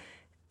the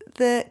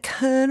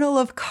kernel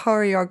of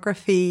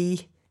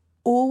choreography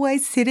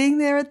always sitting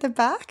there at the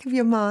back of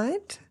your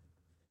mind?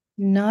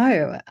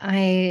 No,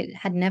 I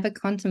had never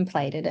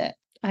contemplated it.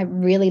 I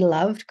really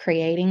loved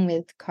creating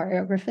with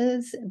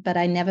choreographers, but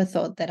I never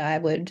thought that I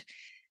would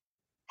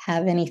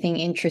have anything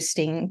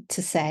interesting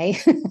to say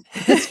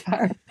as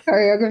far as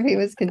choreography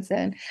was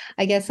concerned.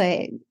 I guess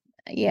I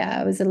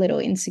was a little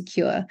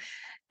insecure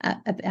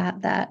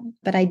about that,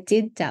 but I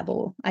did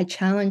dabble. I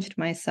challenged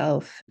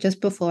myself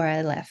just before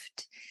I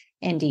left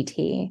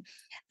NDT.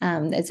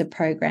 There's a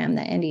program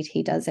that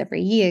NDT does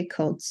every year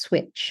called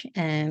Switch,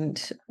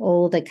 and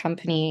all the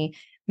company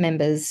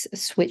members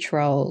switch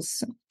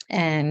roles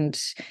and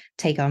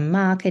take on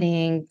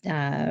marketing,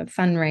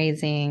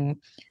 fundraising,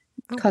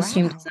 Oh,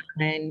 costume wow.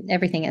 design,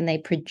 everything, and they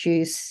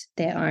produce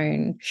their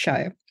own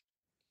show.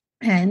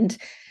 And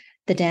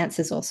the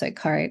dancers also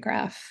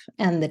choreograph,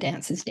 and the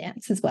dancers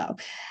dance as well.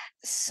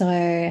 So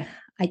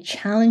I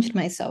challenged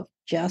myself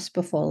just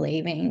before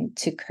leaving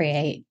to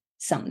create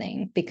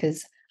something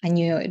because I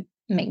knew it would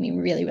make me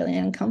really, really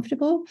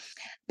uncomfortable,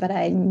 but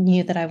I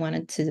knew that I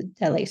wanted to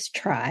at least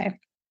try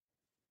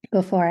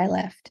before I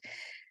left.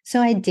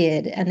 So I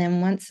did. And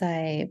then once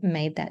I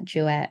made that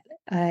duet,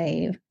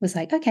 I was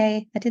like,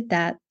 okay, I did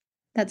that.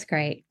 That's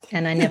great.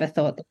 And I never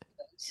thought that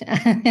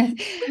I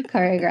would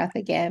choreograph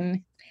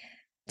again.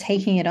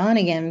 Taking it on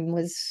again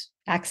was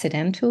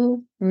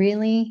accidental,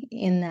 really,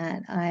 in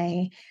that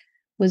I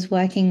was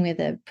working with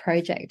a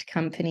project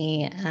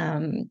company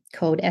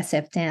called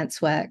SF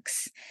Dance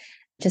Works,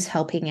 just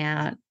helping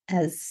out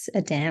as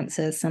a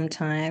dancer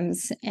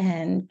sometimes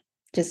and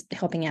just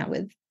helping out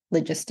with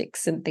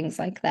logistics and things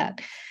like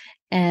that.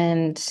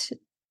 And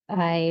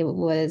I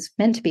was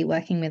meant to be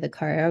working with a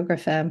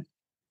choreographer,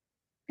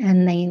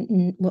 and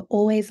they were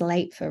always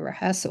late for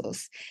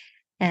rehearsals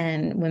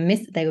and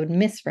they would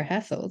miss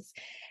rehearsals.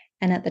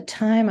 And at the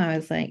time, I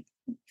was like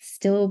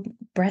still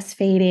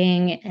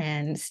breastfeeding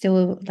and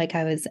still like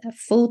I was a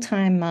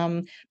full-time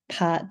mum,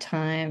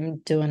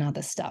 part-time doing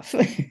other stuff.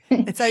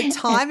 And so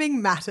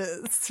timing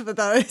matters for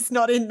those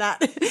not in that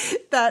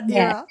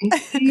Yeah, era.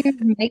 you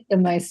make the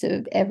most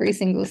of every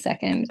single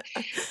second.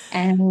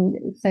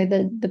 And so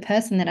the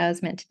person that I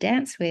was meant to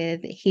dance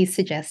with, he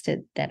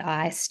suggested that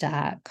I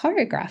start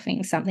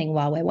choreographing something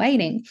while we're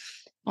waiting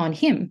on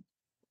him.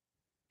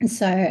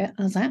 So I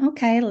was like,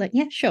 okay,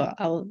 yeah, sure,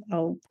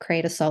 I'll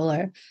create a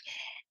solo.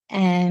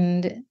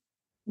 And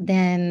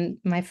then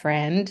my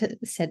friend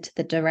said to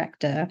the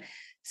director,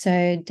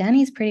 so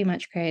Danny's pretty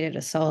much created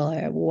a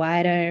solo.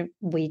 Why don't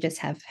we just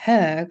have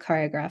her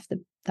choreograph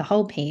the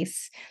whole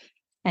piece?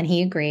 And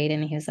he agreed.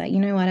 And he was like, you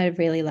know what? I'd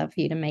really love for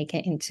you to make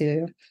it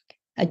into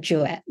a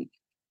duet.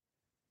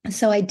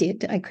 So I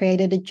did. I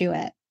created a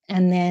duet.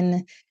 And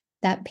then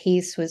that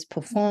piece was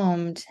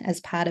performed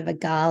as part of a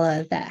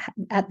gala that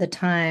at the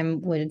time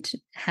would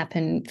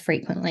happen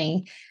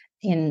frequently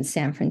in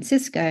San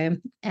Francisco.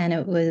 And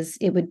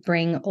it would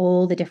bring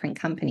all the different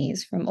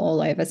companies from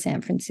all over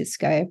San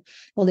Francisco,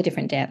 all the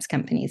different dance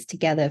companies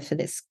together for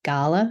this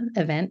gala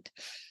event.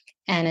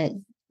 And it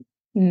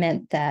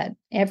meant that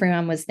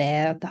everyone was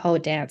there, the whole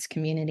dance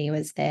community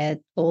was there,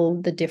 all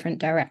the different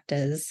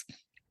directors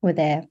were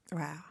there.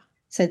 Wow.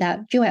 So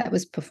that duet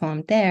was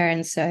performed there.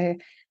 And so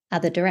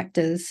other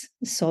directors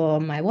saw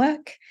my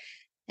work,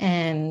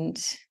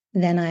 and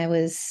then I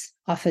was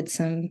offered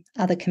some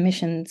other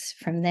commissions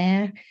from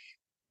there,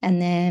 and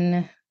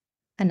then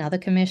another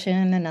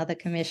commission,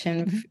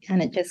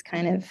 and it just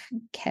kind of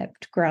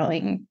kept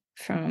growing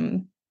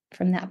from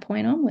that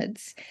point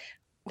onwards.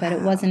 But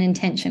it wasn't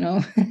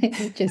intentional.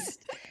 It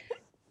just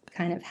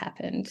kind of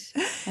happened.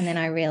 And then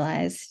I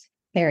realized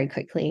very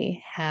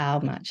quickly how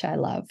much I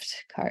loved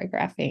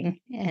choreographing,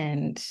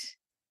 and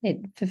it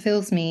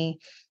fulfills me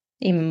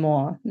even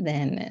more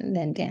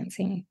than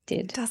dancing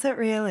did. Does it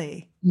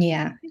really?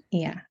 Yeah.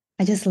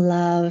 I just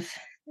love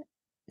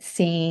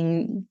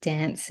seeing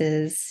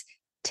dancers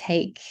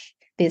take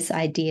this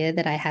idea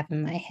that I have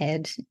in my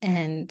head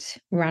and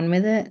run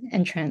with it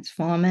and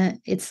transform it.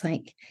 It's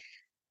like,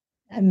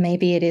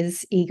 maybe it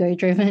is ego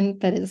driven,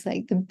 but it's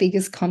like the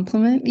biggest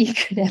compliment you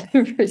could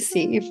ever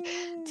receive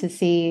to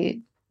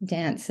see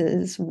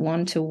dancers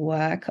want to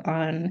work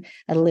on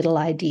a little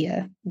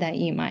idea that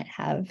you might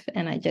have.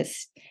 And I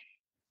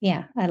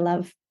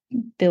love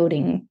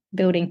building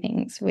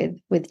things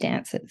with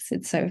dancers.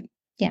 It's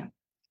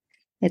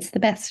the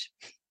best.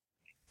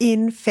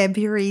 In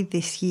February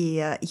this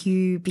year,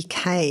 you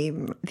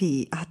became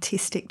the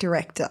artistic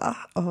director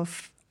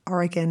of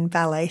Oregon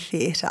Ballet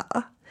Theatre.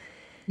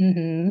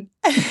 Mm-hmm.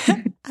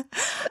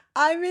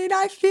 I mean,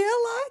 I feel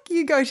like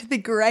you go to the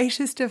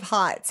greatest of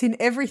heights in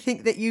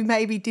everything that you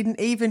maybe didn't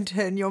even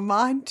turn your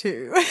mind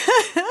to.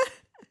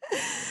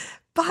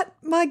 But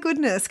my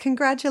goodness,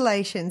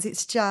 congratulations.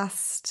 It's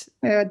just...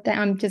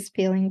 I'm just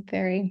feeling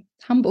very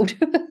humbled.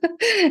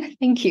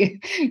 Thank you.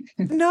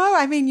 No,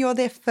 I mean, you're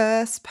their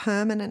first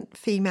permanent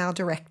female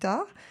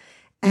director.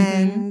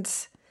 And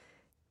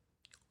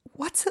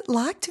what's it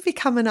like to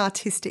become an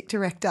artistic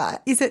director?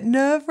 Is it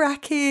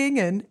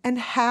nerve-wracking? And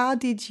how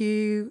did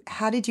you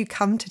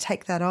come to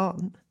take that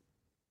on?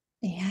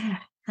 Yeah.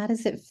 How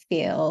does it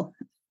feel?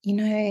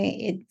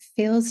 It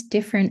feels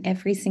different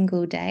every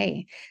single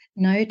day.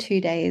 No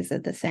 2 days are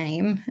the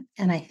same.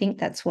 And I think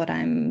that's what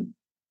I'm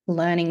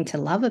learning to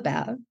love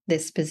about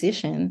this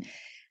position.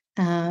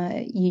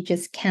 You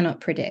just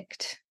cannot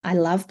predict. I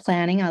love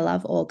planning. I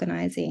love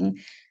organizing.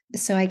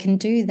 So I can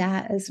do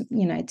that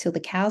till the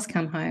cows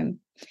come home.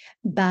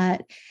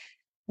 But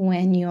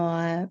when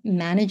you're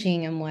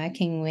managing and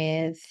working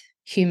with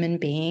human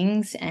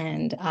beings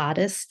and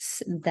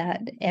artists,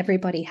 that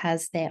everybody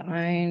has their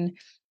own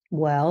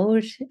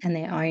world and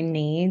their own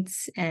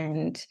needs,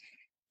 and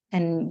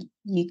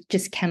you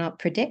just cannot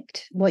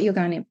predict what you're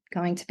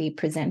going to be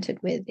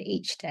presented with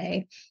each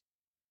day.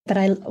 But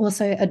I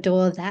also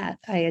adore that.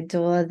 I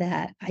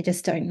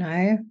just don't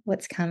know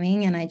what's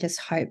coming, and I just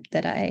hope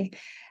that I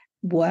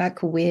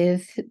work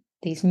with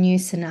these new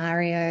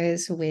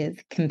scenarios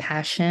with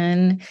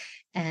compassion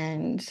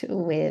and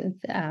with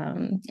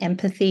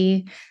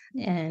empathy,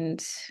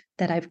 and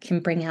that I can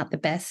bring out the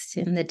best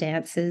in the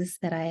dancers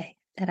that I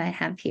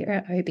have here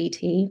at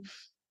OBT.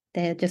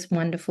 They're just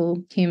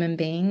wonderful human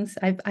beings.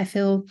 I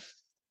feel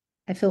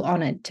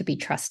honored to be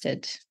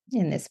trusted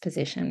in this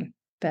position.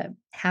 But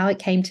how it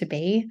came to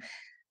be,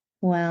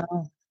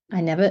 well, I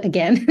never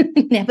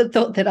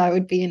thought that I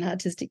would be an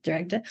artistic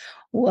director.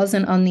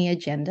 Wasn't on the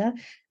agenda.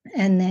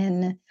 And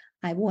then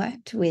I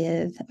worked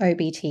with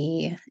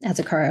OBT as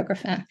a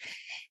choreographer,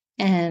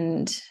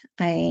 and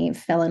I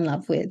fell in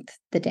love with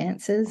the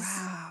dancers.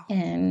 Wow.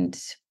 And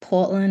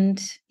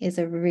Portland is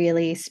a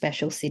really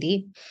special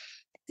city.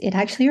 It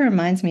actually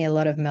reminds me a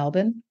lot of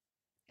Melbourne.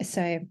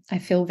 So I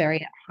feel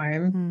very at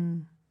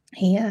home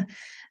here.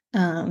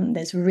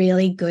 There's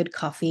really good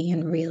coffee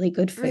and really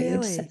good food.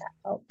 Really? So that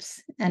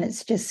helps. And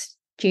it's just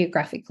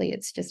geographically,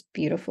 it's just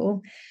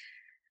beautiful.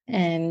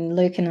 And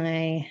Luke and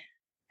I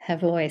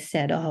have always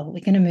said,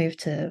 we're going to move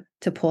to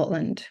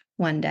Portland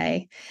one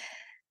day.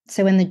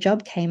 So when the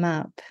job came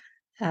up,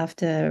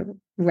 after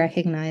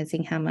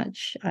recognizing how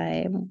much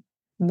I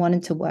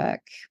wanted to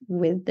work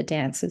with the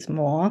dancers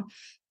more,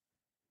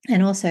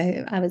 and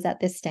also I was at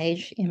this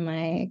stage in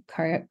my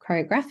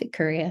choreographic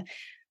career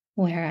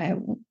where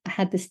I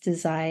had this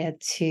desire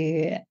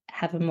to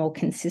have a more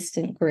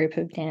consistent group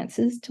of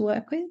dancers to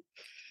work with.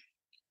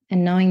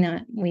 And knowing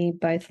that we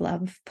both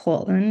love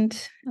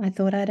Portland, I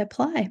thought I'd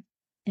apply.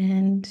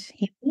 And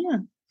here we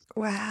are.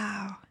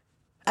 Wow.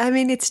 I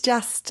mean, it's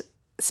just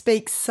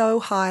speaks so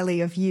highly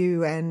of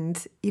you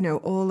and,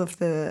 all of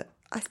the,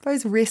 I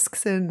suppose,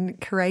 risks and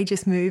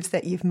courageous moves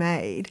that you've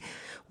made.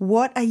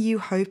 What are you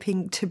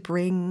hoping to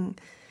bring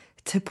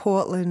to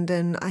Portland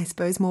and, I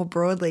suppose, more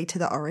broadly to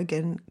the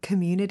Oregon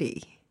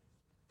community?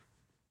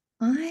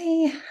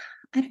 I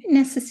don't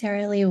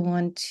necessarily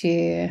want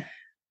to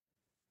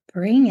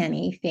bring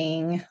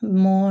anything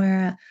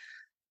more.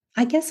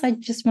 I guess I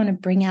just want to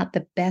bring out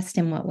the best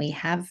in what we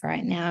have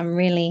right now.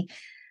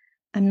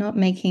 I'm not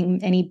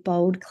making any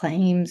bold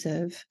claims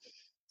of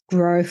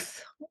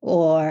growth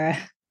or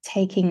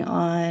taking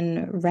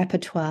on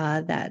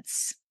repertoire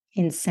that's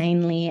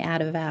insanely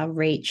out of our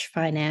reach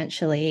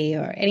financially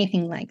or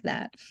anything like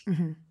that.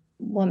 Mm-hmm.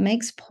 What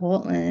makes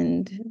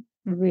Portland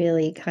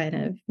really kind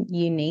of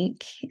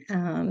unique,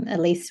 at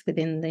least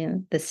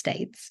within the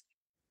States,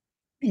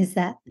 is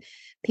that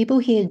people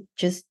here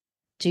just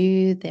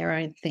do their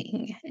own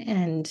thing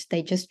and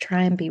they just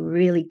try and be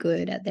really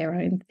good at their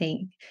own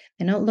thing.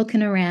 They're not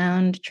looking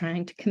around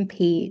trying to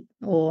compete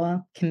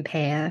or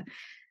compare,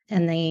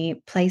 and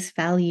they place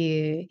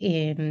value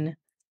in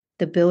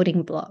the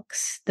building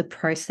blocks, the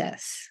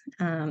process.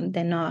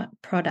 They're not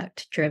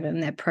product driven,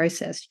 they're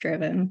process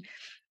driven.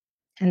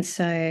 And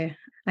so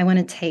I want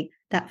to take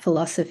that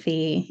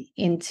philosophy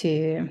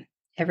into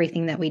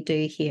everything that we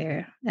do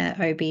here at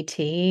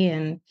OBT.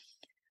 And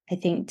I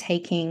think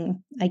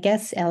taking, I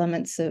guess,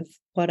 elements of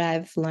what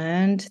I've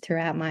learned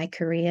throughout my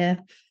career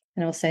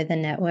and also the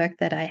network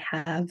that I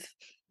have,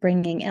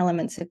 bringing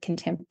elements of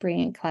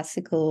contemporary and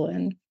classical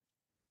and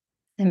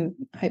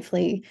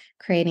hopefully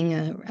creating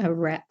a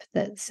rep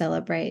that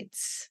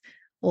celebrates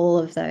all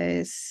of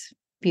those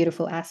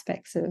beautiful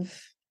aspects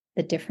of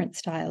the different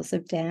styles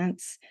of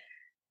dance,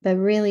 but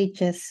really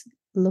just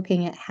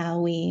looking at how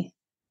we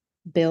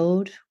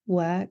build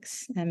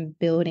works and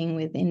building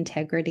with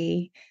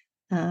integrity.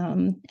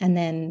 And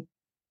then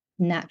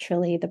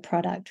naturally the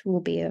product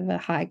will be of a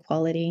high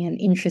quality and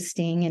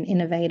interesting and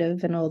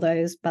innovative and all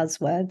those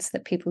buzzwords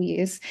that people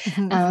use.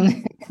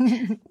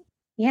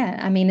 Yeah,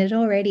 I mean, it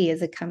already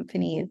is a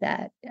company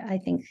that I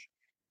think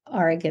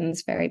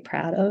Oregon's very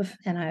proud of,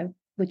 and I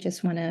would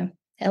just want to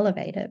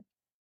elevate it.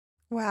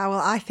 Wow,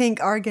 well, I think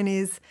Oregon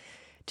is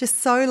just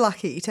so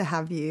lucky to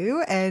have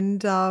you,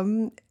 and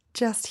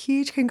just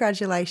huge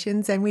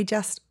congratulations. And we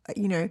just,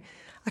 I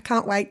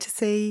can't wait to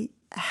see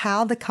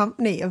how the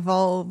company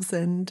evolves.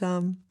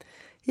 And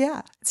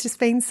yeah, it's just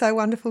been so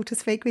wonderful to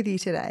speak with you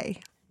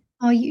today.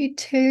 Oh, you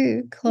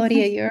too,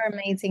 Claudia. You're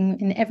amazing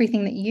in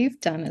everything that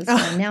you've done as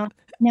well.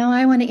 Now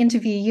I want to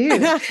interview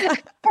you.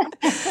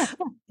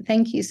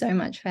 Thank you so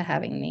much for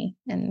having me.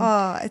 And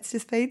it's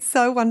just been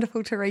so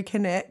wonderful to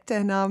reconnect.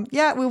 And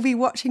yeah, we'll be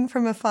watching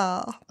from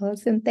afar.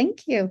 Awesome.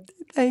 Thank you.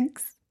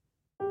 Thanks.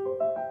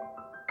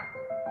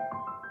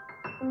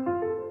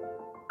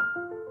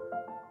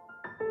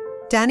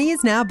 Dani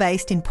is now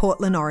based in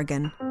Portland,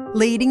 Oregon,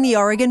 leading the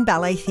Oregon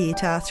Ballet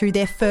Theatre through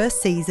their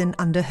first season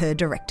under her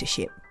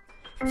directorship.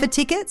 For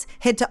tickets,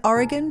 head to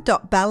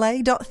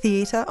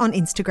oregon.ballet.theatre on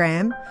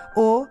Instagram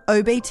or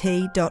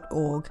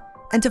obt.org.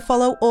 And to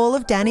follow all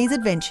of Dani's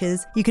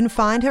adventures, you can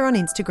find her on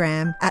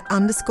Instagram at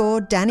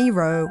 _Dani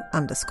Rowe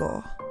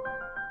 _.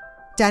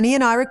 Dani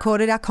and I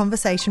recorded our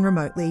conversation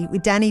remotely,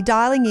 with Dani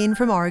dialing in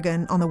from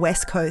Oregon on the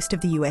west coast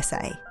of the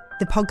USA.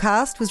 The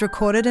podcast was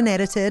recorded and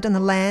edited on the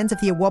lands of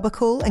the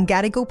Awabakal and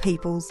Gadigal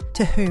peoples,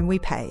 to whom we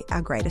pay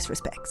our greatest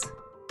respects.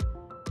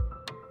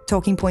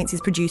 Talking Points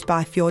is produced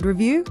by Fjord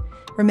Review.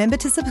 Remember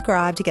to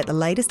subscribe to get the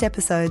latest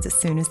episodes as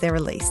soon as they're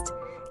released.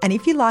 And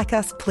if you like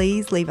us,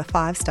 please leave a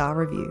 5-star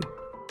review.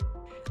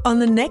 On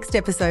the next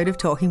episode of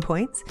Talking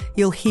Points,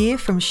 you'll hear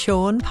from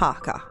Sean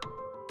Parker.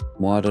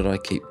 Why did I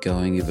keep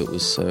going if it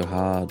was so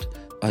hard?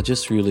 I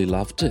just really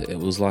loved it. It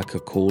was like a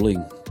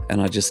calling. And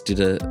I just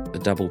did a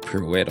double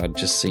pirouette. I'd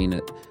just seen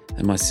it.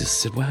 And my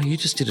sister said, wow, you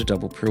just did a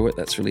double pirouette.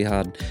 That's really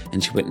hard.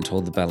 And she went and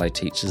told the ballet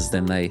teachers.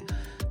 Then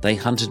they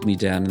hunted me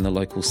down in the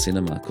local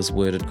cinema because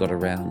word had got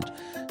around.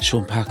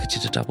 Sean Parker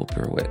did a double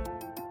pirouette.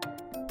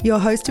 Your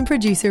host and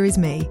producer is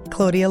me,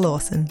 Claudia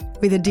Lawson,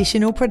 with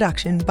additional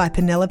production by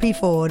Penelope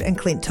Ford and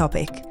Clint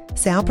Topic.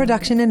 Sound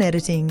production and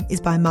editing is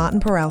by Martin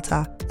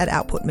Peralta at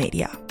Output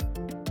Media.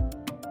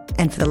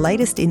 And for the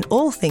latest in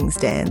all things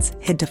dance,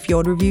 head to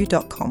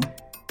fjordreview.com.